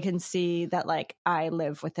 and they can see that like I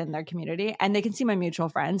live within their community, and they can see my mutual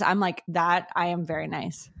friends. I'm like, that I am very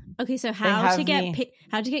nice. Okay, so how to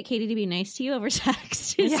get Katie to be nice to you over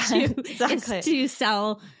text is to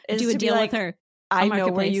sell, do a deal with her. I know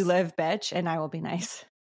where you live, bitch, and I will be nice.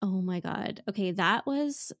 Oh my God. Okay, that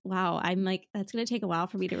was wow. I'm like, that's gonna take a while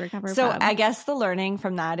for me to recover. So I guess the learning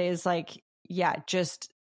from that is like,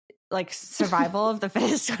 just like survival of the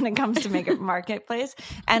fittest when it comes to make marketplace.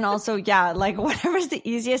 And also, like whatever's the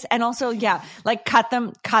easiest. And also, like cut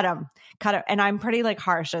them. And I'm pretty like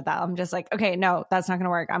harsh at that. I'm just like, okay, no, that's not going to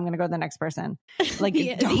work. I'm going to go to the next person. Like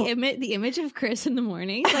the image of Chris in the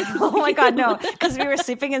morning. Like, oh my God, no. Because we were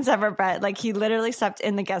sleeping in separate bed. Like he literally slept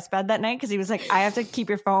in the guest bed that night because he was like, I have to keep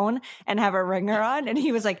your phone and have a ringer on. And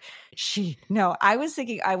he was like, no, I was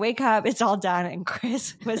thinking, I wake up, it's all done. And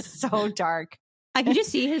Chris was so dark. I could just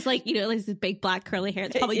see his like, his big black curly hair.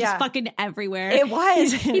 It's probably just fucking everywhere. It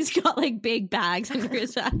was. He's got like big bags under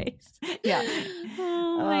his eyes. Yeah.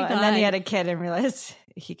 Oh my God. And then he had a kid and realized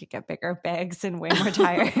he could get bigger bags and way more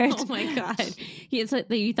tired. Oh my God. It's like,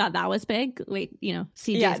 you thought that was big? Wait,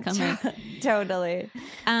 CJ's coming. Totally.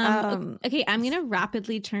 Okay, I'm going to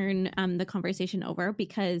rapidly turn the conversation over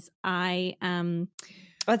because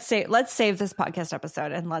Let's save this podcast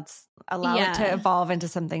episode and let's allow it to evolve into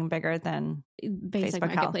something bigger than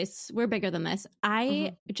Facebook Marketplace. We're bigger than this.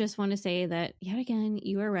 I just want to say that yet again,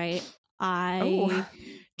 you were right.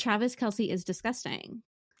 Travis Kelce is disgusting.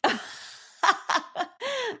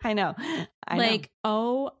 I know.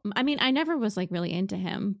 I never was like really into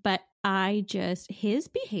him, but his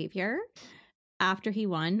behavior after he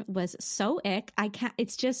won was so ick.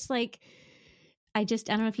 It's just like, I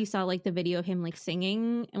don't know if you saw like the video of him like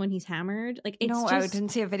singing when he's hammered. Like, it's I didn't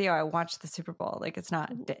see a video. I watched the Super Bowl. Like, it's not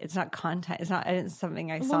content. It's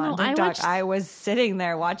something I saw on TikTok. I was sitting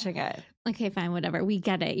there watching it. Okay, fine, whatever. We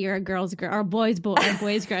get it. You're a girl's girl, or boy's girl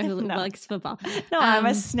who likes football. No, I'm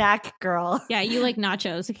a snack girl. Yeah, you like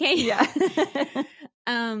nachos. Okay. Yeah.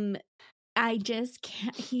 I just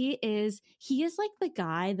can't. He is like the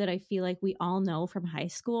guy that I feel like we all know from high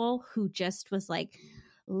school who just was like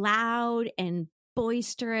loud and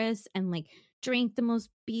boisterous and like drank the most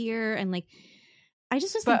beer and like I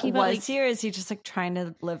just was thinking about was he, or is he just like trying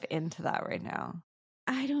to live into that right now?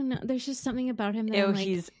 I don't know. There's just something about him that Ew, I'm like,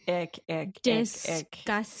 he's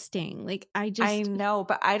disgusting. Like I know,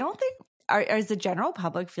 but I don't think is the general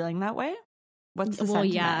public feeling that way? What's the well,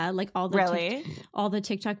 sentiment? yeah, like all the really all the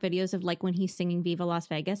TikTok videos of like when he's singing Viva Las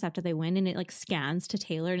Vegas after they win, and it like scans to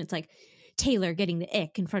Taylor, and it's like Taylor getting the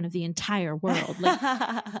ick in front of the entire world, like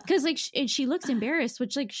because like she looks embarrassed,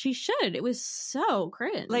 which like she should. It was so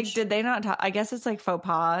cringe. Like, did they not talk? I guess it's like faux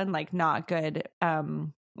pas and like not good.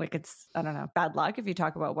 Like it's, I don't know, bad luck if you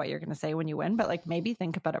talk about what you're going to say when you win, but like maybe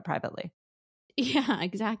think about it privately. Yeah,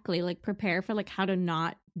 exactly. Like prepare for like how to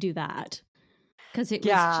not do that. Because it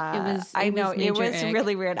was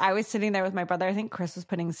really weird. I was sitting there with my brother. I think Chris was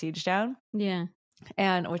putting Siege down. Yeah.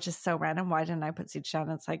 And which is so random. Why didn't I put Siege down?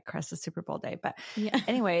 It's like Chris's Super Bowl day. But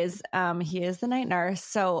anyways, he is the night nurse.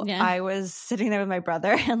 So I was sitting there with my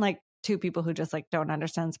brother and like two people who just like don't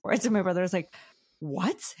understand sports. And my brother was like,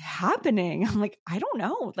 what's happening? I'm like, I don't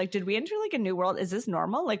know. Like, did we enter like a new world? Is this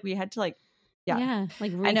normal? Like we had to like,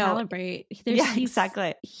 like recalibrate.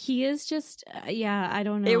 Exactly. He is just, I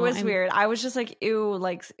don't know. It was weird. I was just like, ew,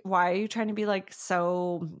 like, why are you trying to be like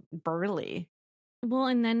so burly? Well,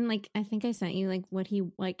 and then like I think I sent you like what he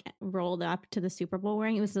like rolled up to the Super Bowl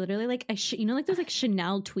wearing. It was literally like like those like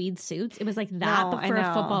Chanel tweed suits. It was like that, but for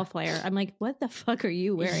a football player. I'm like, what the fuck are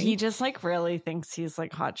you wearing? He just like really thinks he's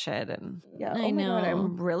like hot shit, and I know. God,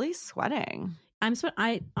 I'm really sweating.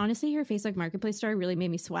 I honestly, your Facebook Marketplace story really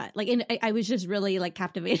made me sweat. Like, and I was just really like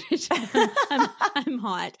captivated. I'm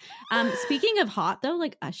hot. Speaking of hot though,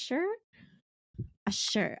 like Usher.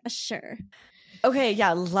 Okay,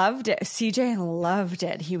 yeah, loved it. CJ loved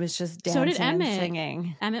it. He was just dancing so did Emmett. And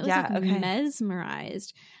singing. Emmett was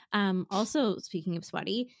mesmerized. Also, speaking of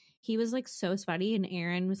sweaty, he was like so sweaty, and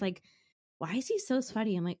Aaron was like, "Why is he so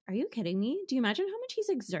sweaty?" I'm like, "Are you kidding me? Do you imagine how much he's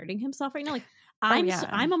exerting himself right now?" Like,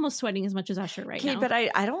 I'm almost sweating as much as Usher right now. But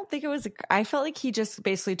I don't think it was. I felt like he just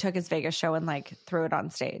basically took his Vegas show and like threw it on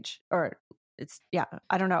stage. Or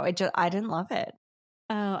I don't know. I didn't love it.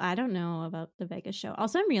 Oh, I don't know about the Vegas show.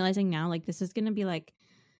 Also, I'm realizing now, like, this is going to be like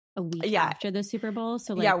a week after the Super Bowl.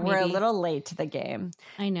 So, like, we're a little late to the game.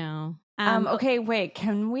 I know. Okay, wait.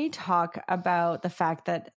 Can we talk about the fact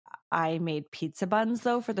that I made pizza buns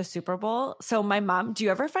though for the Super Bowl? So, my mom. Do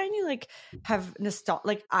you ever find you like have nostalgia?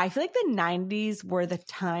 Like, I feel like the 90's were the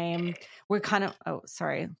time we're kind of. Oh,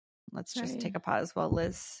 sorry. Let's just take a pause while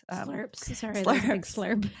Liz slurps. Sorry, slurps. Big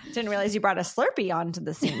slurp. Didn't realize you brought a Slurpee onto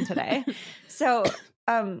the scene today. So,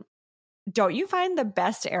 don't you find the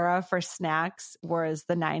best era for snacks was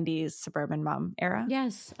the 90's suburban mom era?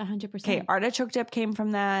 Yes, 100%. Okay, artichoke dip came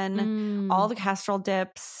from then. All the casserole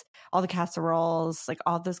dips, all the casseroles, like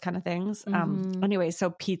all those kind of things. Anyway,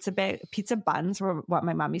 so pizza buns were what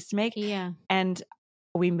my mom used to make. Yeah, and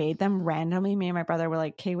we made them randomly. Me and my brother were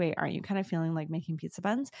like, "Okay, wait, aren't you kind of feeling like making pizza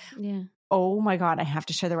buns?" Yeah. Oh my God, I have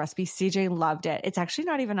to share the recipe. CJ loved it. It's actually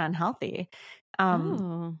not even unhealthy.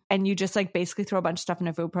 And you just like basically throw a bunch of stuff in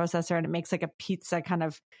a food processor and it makes like a pizza kind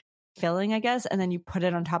of filling, I guess. And then you put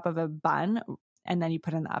it on top of a bun and then you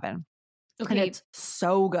put it in the oven. Okay. And it's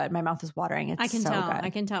so good. My mouth is watering. It's I can so tell. good. I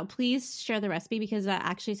can tell. Please share the recipe because that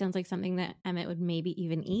actually sounds like something that Emmett would maybe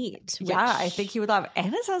even eat. Yeah, I think he would love.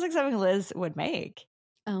 And it sounds like something Liz would make.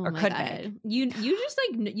 Oh or my could God. Make. You just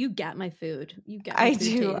like you get my food. You get my I food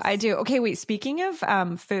do. taste. I do. Okay, wait. Speaking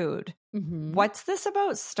of food, what's this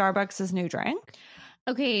about Starbucks' new drink?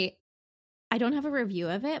 Okay, I don't have a review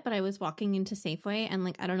of it, but I was walking into Safeway and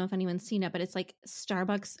like I don't know if anyone's seen it, but it's like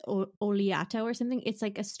Starbucks Oleato or something. It's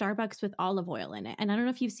like a Starbucks with olive oil in it, and I don't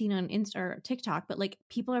know if you've seen on Insta or TikTok, but like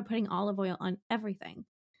people are putting olive oil on everything,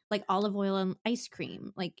 like olive oil on ice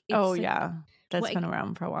cream. Like that's been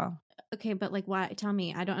around for a while. Okay, but like why? Tell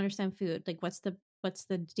me. I don't understand food. Like what's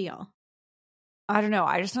the deal? I don't know.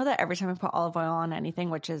 I just know that every time I put olive oil on anything,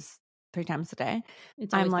 which is 3 times a day,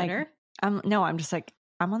 it's always better. I'm just like,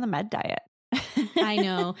 I'm on the med diet. I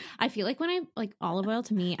know. I feel like when I like olive oil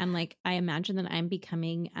to me, I'm like, I imagine that I'm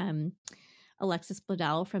becoming Alexis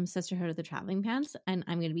Bledel from Sisterhood of the Traveling Pants, and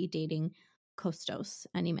I'm going to be dating Costos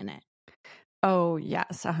any minute. Oh,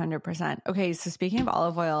 yes, 100%. Okay, so speaking of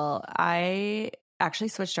olive oil, I actually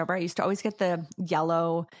switched over. I used to always get the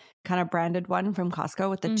yellow kind of branded one from Costco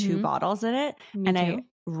with the 2 bottles in it. Me too. I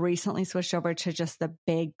recently switched over to just the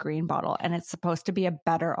big green bottle, and it's supposed to be a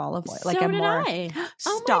better olive oil. So did I.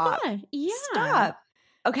 Stop. Oh my God. Yeah. Stop.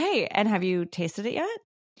 Okay. And have you tasted it yet?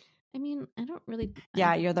 I mean, I don't really.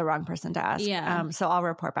 Yeah, you're the wrong person to ask. Yeah. So I'll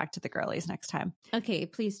report back to the girlies next time. Okay,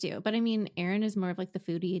 please do. But I mean, Aaron is more of like the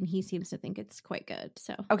foodie, and he seems to think it's quite good.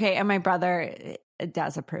 So okay, and my brother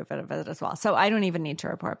does approve of it as well. So I don't even need to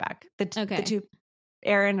report back. The two,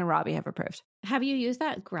 Aaron and Robbie, have approved. Have you used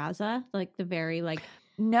that Graza? Like the very like.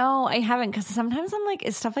 No, I haven't, because sometimes I'm like,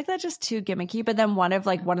 is stuff like that just too gimmicky? But then one of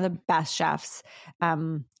the best chefs,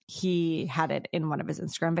 he had it in one of his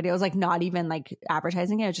Instagram videos, like not even like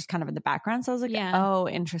advertising it, just kind of in the background. So I was like, oh,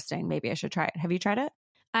 interesting. Maybe I should try it. Have you tried it?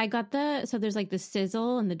 I got so there's like the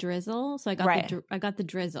sizzle and the drizzle. So I got the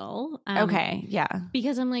drizzle. Okay. Yeah.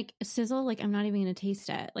 Because I'm like, sizzle, like I'm not even going to taste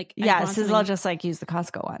it. Like, yeah, sizzle, I'll just like use the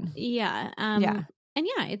Costco one. Yeah. Yeah. And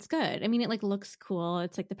yeah, it's good. I mean, it like looks cool.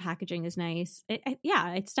 It's like the packaging is nice.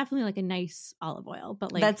 It's definitely like a nice olive oil,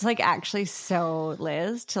 but like. That's like actually so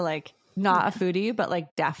Liz to like, not a foodie, but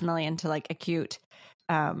like definitely into like a cute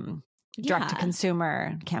direct to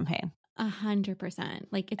consumer campaign. 100%.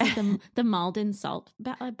 Like it's like the Malden salt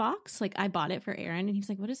box. Like I bought it for Aaron, and he was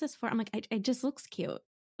like, "What is this for?" I'm like, "It just looks cute."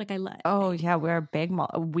 Like I love. Oh yeah, we're a big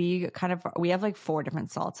we have like 4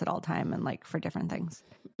 different salts at all time, and like for different things.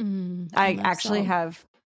 I actually have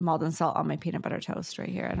Malden salt on my peanut butter toast right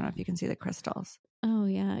here. I don't know if you can see the crystals. Oh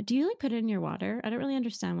yeah. Do you like put it in your water? I don't really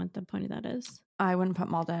understand what the point of that is. I wouldn't put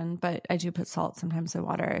Malden, but I do put salt sometimes in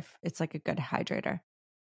water if it's like a good hydrator.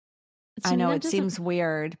 I know it seems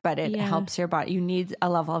weird, but it helps your body. You need a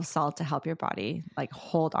level of salt to help your body like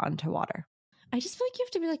hold on to water. I just feel like you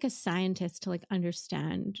have to be like a scientist to like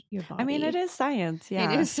understand your body. I mean, it is science.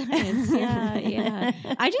 Yeah. It is science. Yeah. Yeah.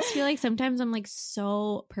 I just feel like sometimes I'm like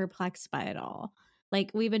so perplexed by it all.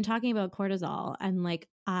 Like we've been talking about cortisol, and like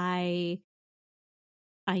I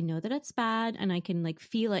know that it's bad, and I can like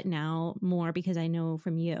feel it now more because I know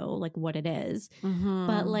from you like what it is. Mm-hmm.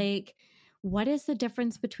 But like, what is the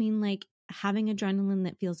difference between like having adrenaline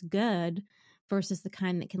that feels good versus the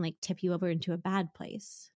kind that can like tip you over into a bad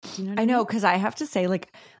place? Do you know what I know, mean? because I have to say,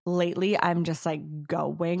 like lately I'm just like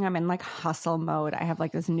going. I'm in like hustle mode. I have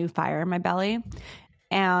like this new fire in my belly,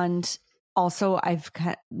 and also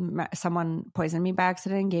someone poisoned me by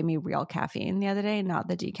accident and gave me real caffeine the other day, not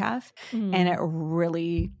the decaf. And it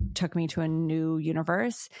really took me to a new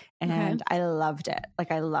universe, and I loved it.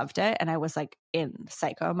 Like I loved it. And I was like in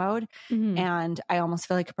psycho mode, and I almost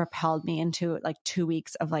feel like it propelled me into like 2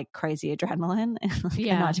 weeks of like crazy adrenaline. And like,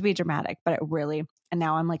 not to be dramatic, but it really, and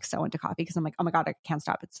now I'm like so into coffee because I'm like, oh my God, I can't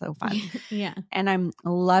stop. It's so fun. Yeah. And I'm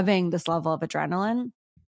loving this level of adrenaline,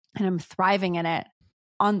 and I'm thriving in it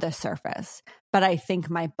on the surface. But I think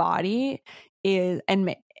my body is,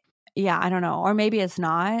 and I don't know, or maybe it's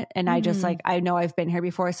not. And I just like, I know I've been here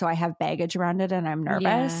before, so I have baggage around it and I'm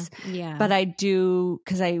nervous. Yeah. But I do,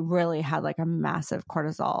 because I really had like a massive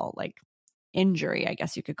cortisol like injury, I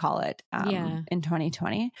guess you could call it, in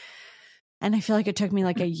 2020. And I feel like it took me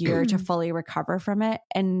like a year to fully recover from it.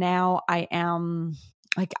 And now I am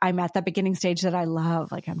like, I'm at that beginning stage that I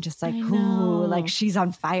love. Like, I'm just like, ooh, like she's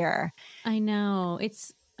on fire. I know.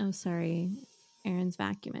 Oh, sorry. Aaron's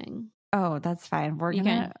vacuuming. Oh, that's fine. We're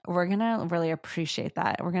gonna really appreciate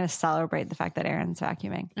that. We're gonna celebrate the fact that Aaron's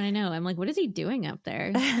vacuuming. I know. I'm like, what is he doing up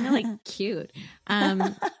there? He's kind of like cute.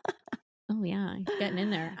 Oh yeah, getting in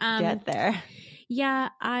there. Get there. Yeah,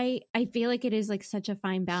 I feel like it is like such a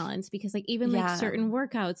fine balance, because like even like certain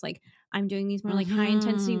workouts, like I'm doing these more like high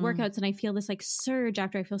intensity workouts, and I feel this like surge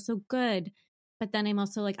after I feel so good. But then I'm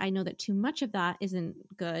also like, I know that too much of that isn't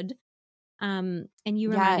good. And you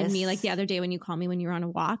reminded me like the other day when you called me when you were on a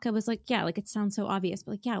walk, I was like, yeah, like it sounds so obvious,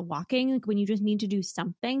 but like, yeah, walking, like when you just need to do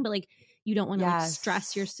something, but like you don't want to like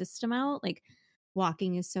stress your system out, like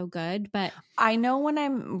walking is so good. But I know when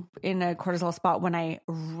I'm in a cortisol spot, when I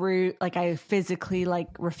I physically like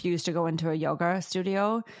refuse to go into a yoga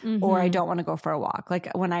studio, or I don't want to go for a walk.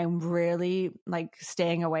 Like when I'm really like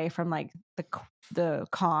staying away from like the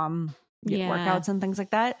calm workouts and things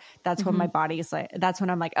like that, that's when my body's like, that's when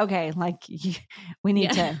I'm like, okay, like we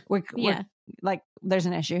need to we're like there's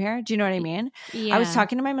an issue here. Do you know what I mean? I was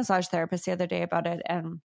talking to my massage therapist the other day about it,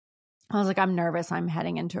 and I was like, I'm nervous, I'm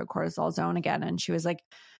heading into a cortisol zone again. And she was like,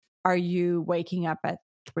 are you waking up at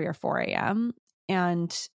 3 or 4 a.m.?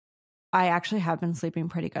 And I actually have been sleeping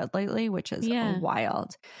pretty good lately, which is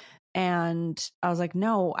wild. And I was like,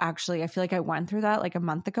 no, actually, I feel like I went through that like a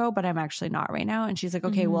month ago, but I'm actually not right now. And she's like,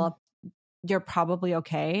 okay, well, you're probably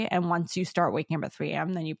okay. And once you start waking up at 3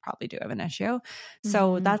 a.m., then you probably do have an issue.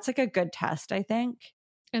 So that's like a good test, I think.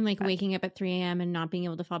 And like waking up at 3 a.m. and not being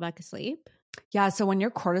able to fall back asleep. Yeah. So when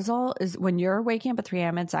when you're waking up at 3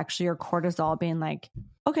 a.m., it's actually your cortisol being like,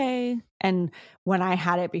 okay. And when I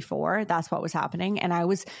had it before, that's what was happening. And I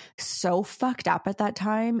was so fucked up at that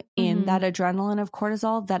time in that adrenaline of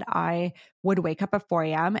cortisol that I would wake up at 4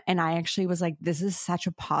 a.m. And I actually was like, this is such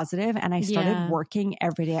a positive. And I started working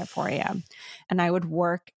every day at 4 a.m. And I would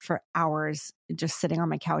work for hours just sitting on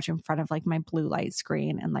my couch in front of like my blue light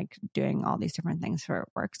screen and like doing all these different things for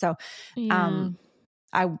work. So,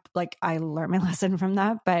 I learned my lesson from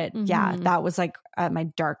that, but yeah, that was like my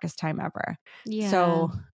darkest time ever. Yeah.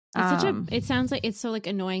 So it's it sounds like it's so like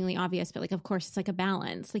annoyingly obvious, but like, of course it's like a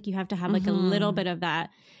balance. Like you have to have like a little bit of that.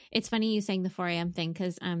 It's funny you saying the 4 a.m. thing.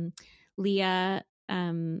 Cause, Leah,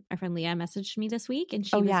 our friend Leah messaged me this week and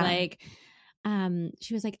she was like,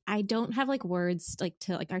 I don't have like words like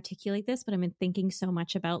to like articulate this, but I've been thinking so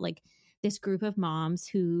much about like this group of moms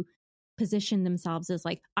who position themselves as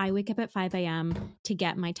like, I wake up at 5 a.m. to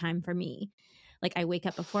get my time for me. Like I wake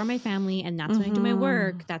up before my family and that's when I do my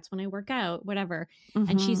work. That's when I work out, whatever.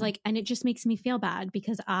 And she's like, and it just makes me feel bad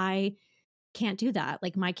because I can't do that.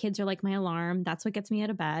 Like my kids are like my alarm. That's what gets me out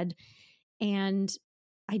of bed. And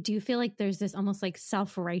I do feel like there's this almost like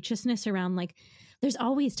self-righteousness around like, there's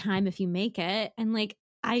always time if you make it. And like,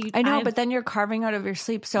 I know, but then you're carving out of your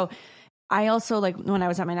sleep. So I also like when I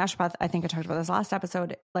was at my naturopath, I think I talked about this last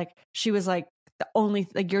episode, like she was like, the only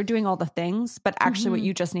like you're doing all the things, but actually what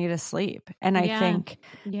you just need is sleep. And I think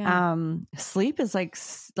sleep is like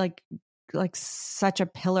such a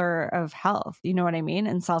pillar of health. You know what I mean?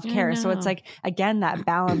 And self-care. So it's like, again, that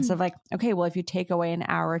balance of like, okay, well, if you take away an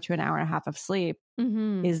hour to an hour and a half of sleep,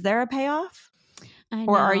 is there a payoff?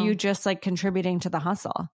 Or are you just like contributing to the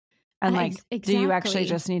hustle? And like, do you actually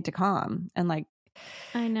just need to calm? And like,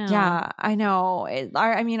 I know. Yeah, I know.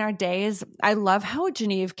 Our days, I love how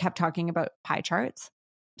Genevieve kept talking about pie charts.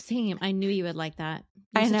 Same. I knew you would like that.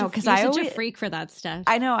 I know, because I'm such a freak for that stuff.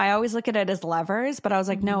 I know. I always look at it as levers, but I was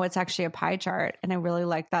like, no, it's actually a pie chart. And I really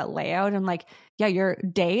like that layout. And like, yeah, your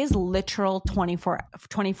day is literal 24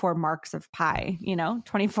 marks of pie,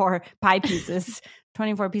 24 pie pieces,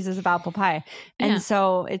 24 pieces of apple pie. And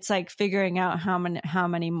so it's like figuring out how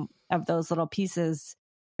many of those little pieces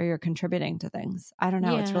you're contributing to things. I don't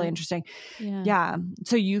know. It's really interesting. Yeah.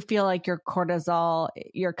 So you feel like your cortisol,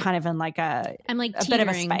 you're kind of in like I'm like a bit of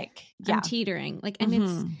a spike. Yeah. I'm teetering. Like,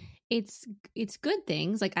 and it's good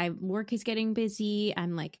things. Like work is getting busy.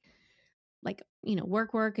 I'm like,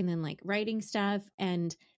 work and then like writing stuff.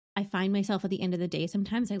 And I find myself at the end of the day,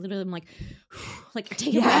 sometimes I literally am like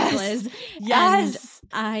take a breath, Liz. Yes.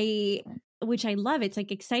 And which I love. It's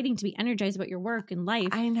like exciting to be energized about your work and life.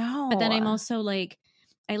 I know. But then I'm also like,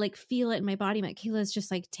 I like feel it in my body. I'm like, Kayla's just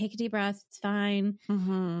like, take a deep breath. It's fine.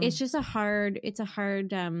 It's just a hard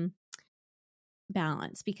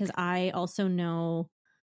balance because I also know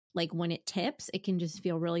like when it tips, it can just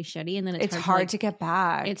feel really shitty. And then it's hard to get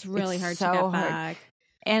back. It's really hard to get back.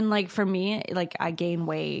 And like for me, like I gain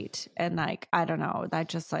weight and like, I don't know, that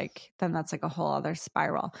just like, then that's like a whole other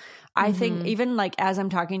spiral. I think even like as I'm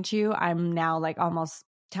talking to you, I'm now like almost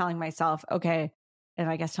telling myself, okay, and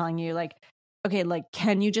I guess telling you like, okay, like,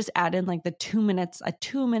 can you just add in like a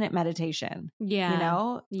 2-minute meditation?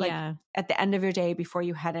 Yeah. Like at the end of your day before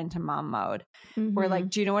you head into mom mode where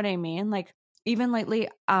like, do you know what I mean? Like even lately,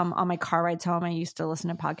 on my car rides home, I used to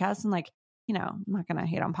listen to podcasts and like, I'm not going to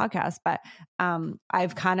hate on podcasts, but,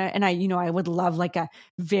 I've kind of, and I would love like a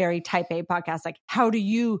very type A podcast. Like how do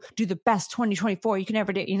you do the best 2024 you can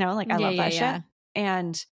ever do? Like I love that shit.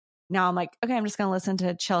 And now I'm like, okay, I'm just going to listen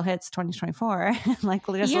to Chill Hits 2024 and like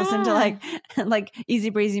just listen to like easy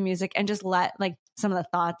breezy music and just let like some of the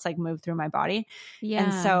thoughts like move through my body. Yeah.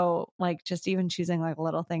 And so like just even choosing like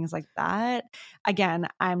little things like that. Again,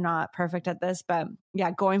 I'm not perfect at this, but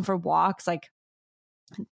yeah, going for walks, like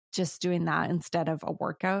just doing that instead of a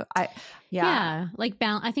workout. Like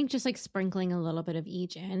I think just like sprinkling a little bit of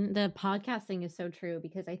each in. The podcast thing is so true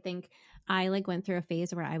because I think I like went through a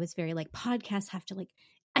phase where I was very like podcasts have to like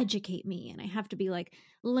educate me and I have to be like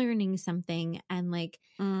learning something and like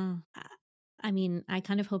I mean I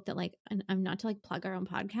kind of hope that like I'm not to like plug our own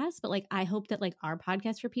podcast, but like I hope that like our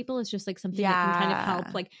podcast for people is just like something that can kind of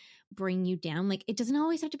help like bring you down. Like it doesn't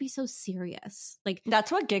always have to be so serious. Like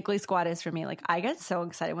that's what Giggly Squad is for me. Like I get so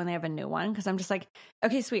excited when they have a new one because I'm just like,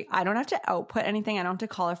 okay, sweet. I don't have to output anything. I don't have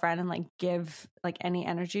to call a friend and like give like any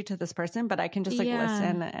energy to this person, but I can just like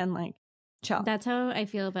listen and like chill. That's how I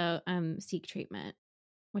feel about Seek Treatment,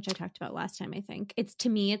 which I talked about last time. I think it's, to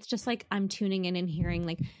me, it's just like I'm tuning in and hearing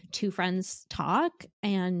like two friends talk,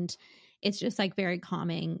 and it's just like very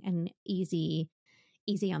calming and easy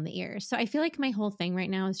on the ears. So I feel like my whole thing right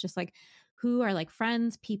now is just like, who are like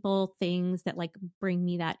friends, people, things that like bring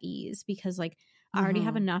me that ease, because like I already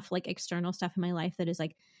have enough like external stuff in my life that is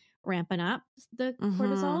like ramping up the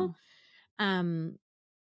cortisol.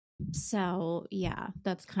 So yeah,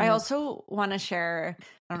 that's kind of. I also want to share,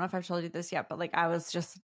 I don't know if I've told you this yet, but like I was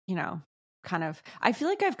just, I feel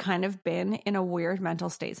like I've kind of been in a weird mental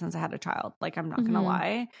state since I had a child. Like, I'm not going to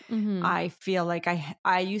lie. I feel like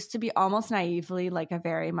I used to be almost naively like a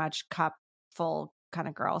very much cup full kind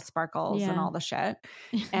of girl, sparkles and all the shit.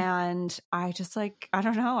 And I just like, I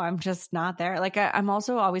don't know, I'm just not there. Like I'm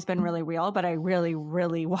also always been really real, but I really,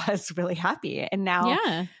 really was really happy. And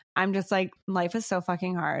now I'm just like, life is so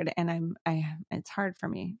fucking hard, and it's hard for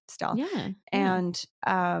me still. And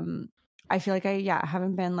I feel like I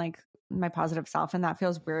haven't been like my positive self, and that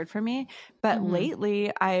feels weird for me. But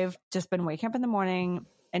lately I've just been waking up in the morning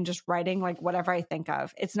and just writing like whatever I think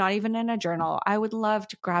of. It's not even in a journal. I would love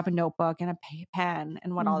to grab a notebook and a pen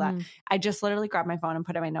and all that. I just literally grab my phone and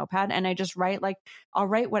put it in my notepad, and I just write, like, I'll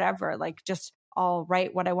write whatever, like just I'll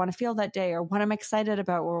write what I want to feel that day, or what I'm excited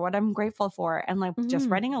about, or what I'm grateful for. And like just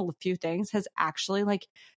writing a few things has actually like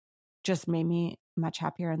just made me much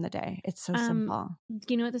happier in the day. It's so simple.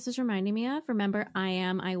 You know what this is reminding me of? Remember, I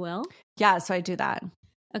am, I will. Yeah. So I do that.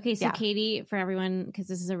 Okay. So Katie, for everyone, because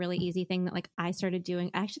this is a really easy thing that like I started doing.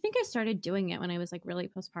 I actually think I started doing it when I was like really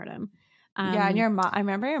postpartum. And your mom, I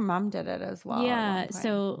remember your mom did it as well. Yeah.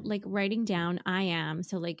 So like writing down, I am.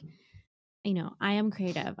 So like, I am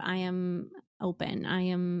creative. I am open. I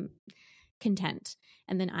am content.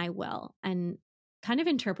 And then I will. And kind of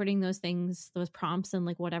interpreting those things, those prompts in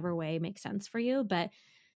like whatever way makes sense for you. But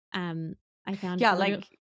I found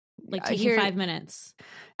like taking 5 minutes.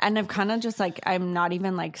 And I've kind of just like, I'm not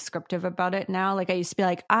even like scriptive about it now. Like I used to be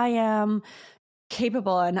like, I am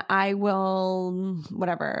capable and I will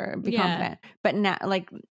whatever, be confident. But now,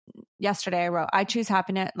 like yesterday I wrote, I choose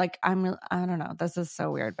happiness. Like I don't know, this is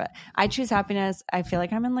so weird, but I choose happiness. I feel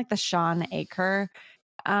like I'm in like the Sean Aker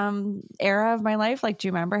era of my life. Like, do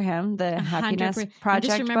you remember him, the Happiness Project I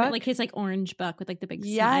just remember book? Like his like orange book with like the big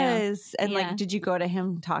smile. And like, Yeah. did you go to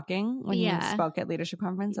him talking when he spoke at leadership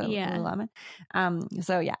conference at Lululemon?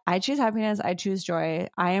 So yeah, I choose happiness, I choose joy,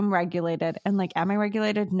 I am regulated. And like, am I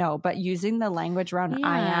regulated? No, but using the language around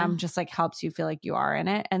I am just like helps you feel like you are in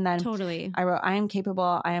it. And then totally I wrote, I am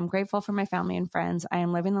capable, I am grateful for my family and friends, I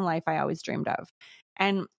am living the life I always dreamed of.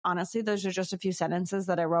 And honestly, those are just a few sentences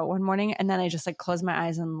that I wrote one morning. And then I just like closed my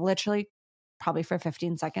eyes and literally probably for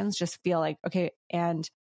 15 seconds, just feel like, okay, and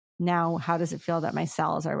now how does it feel that my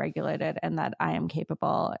cells are regulated and that I am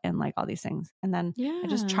capable and like all these things. And then I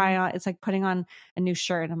just try on, it's like putting on a new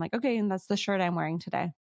shirt. I'm like, okay, and that's the shirt I'm wearing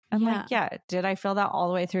today. I'm like, did I feel that all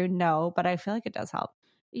the way through? No, but I feel like it does help.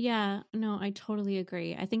 Yeah, no, I totally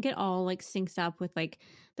agree. I think it all like syncs up with like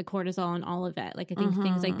the cortisol and all of it. Like I think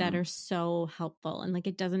things like that are so helpful, and like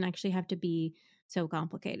it doesn't actually have to be so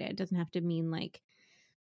complicated. It doesn't have to mean like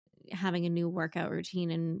having a new workout routine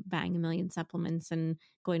and buying a million supplements and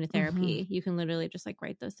going to therapy. You can literally just like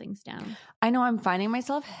write those things down. I know I'm finding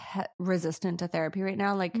myself resistant to therapy right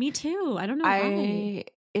now. Like me too. I don't know why.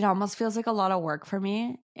 It almost feels like a lot of work for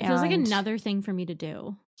me. It feels like another thing for me to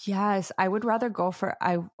do. Yes, I would rather go for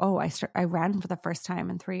I ran for the first time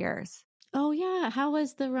in 3 years. Oh yeah, how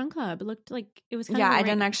was the run club? It looked like it was kind of I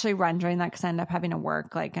didn't actually run during that because I ended up having to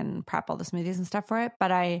work like and prep all the smoothies and stuff for it.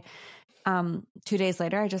 But I 2 days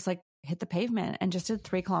later I just like hit the pavement and just did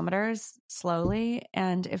 3 kilometers slowly,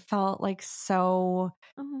 and it felt like so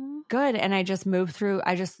good. And I just moved through.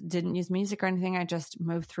 I just didn't use music or anything. I just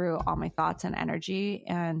moved through all my thoughts and energy,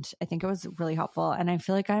 and I think it was really helpful. And I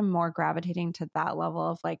feel like I'm more gravitating to that level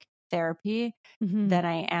of like therapy than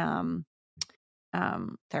I am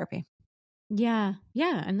therapy. Yeah,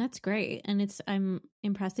 and that's great. And I'm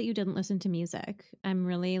impressed that you didn't listen to music. I'm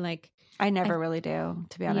really like I never really do,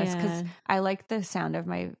 to be honest, because I like the sound of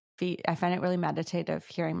my feet. I find it really meditative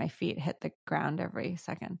hearing my feet hit the ground every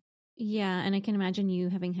second. Yeah, and I can imagine you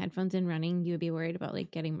having headphones and running, you would be worried about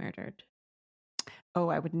like getting murdered. Oh,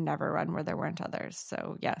 I would never run where there weren't others.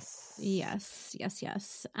 So yes.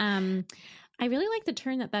 I really like the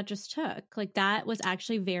turn that just took. Like that was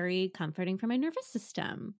actually very comforting for my nervous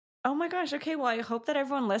system. Oh my gosh. Okay. Well, I hope that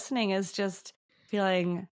everyone listening is just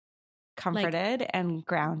feeling comforted and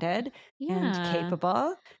grounded and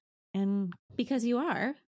capable. And because you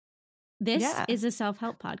are. This is a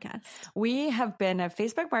self-help podcast. We have been a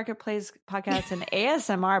Facebook Marketplace podcast and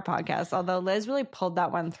ASMR podcast, although Liz really pulled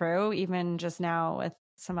that one through even just now with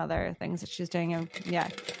some other things that she's doing. And yeah.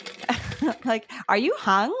 Like, are you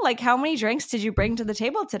hung? Like, how many drinks did you bring to the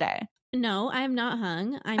table today? No, I'm not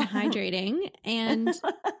hung. I'm hydrating, and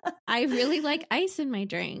I really like ice in my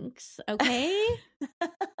drinks. Okay.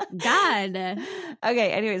 God.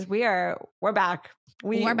 Okay. Anyways, we're back.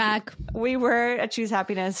 We're back. We were a Choose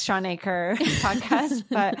Happiness Sean Aker podcast,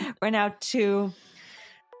 but we're now two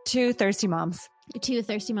thirsty moms. Two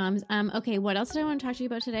thirsty moms. Okay, what else did I want to talk to you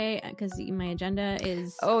about today? Because my agenda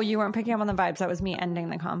is... Oh, you weren't picking up on the vibes. That was me ending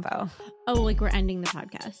the convo. Oh, like we're ending the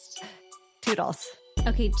podcast. Toodles.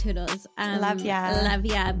 Okay, toodles. Love ya. Love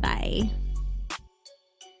ya. Bye.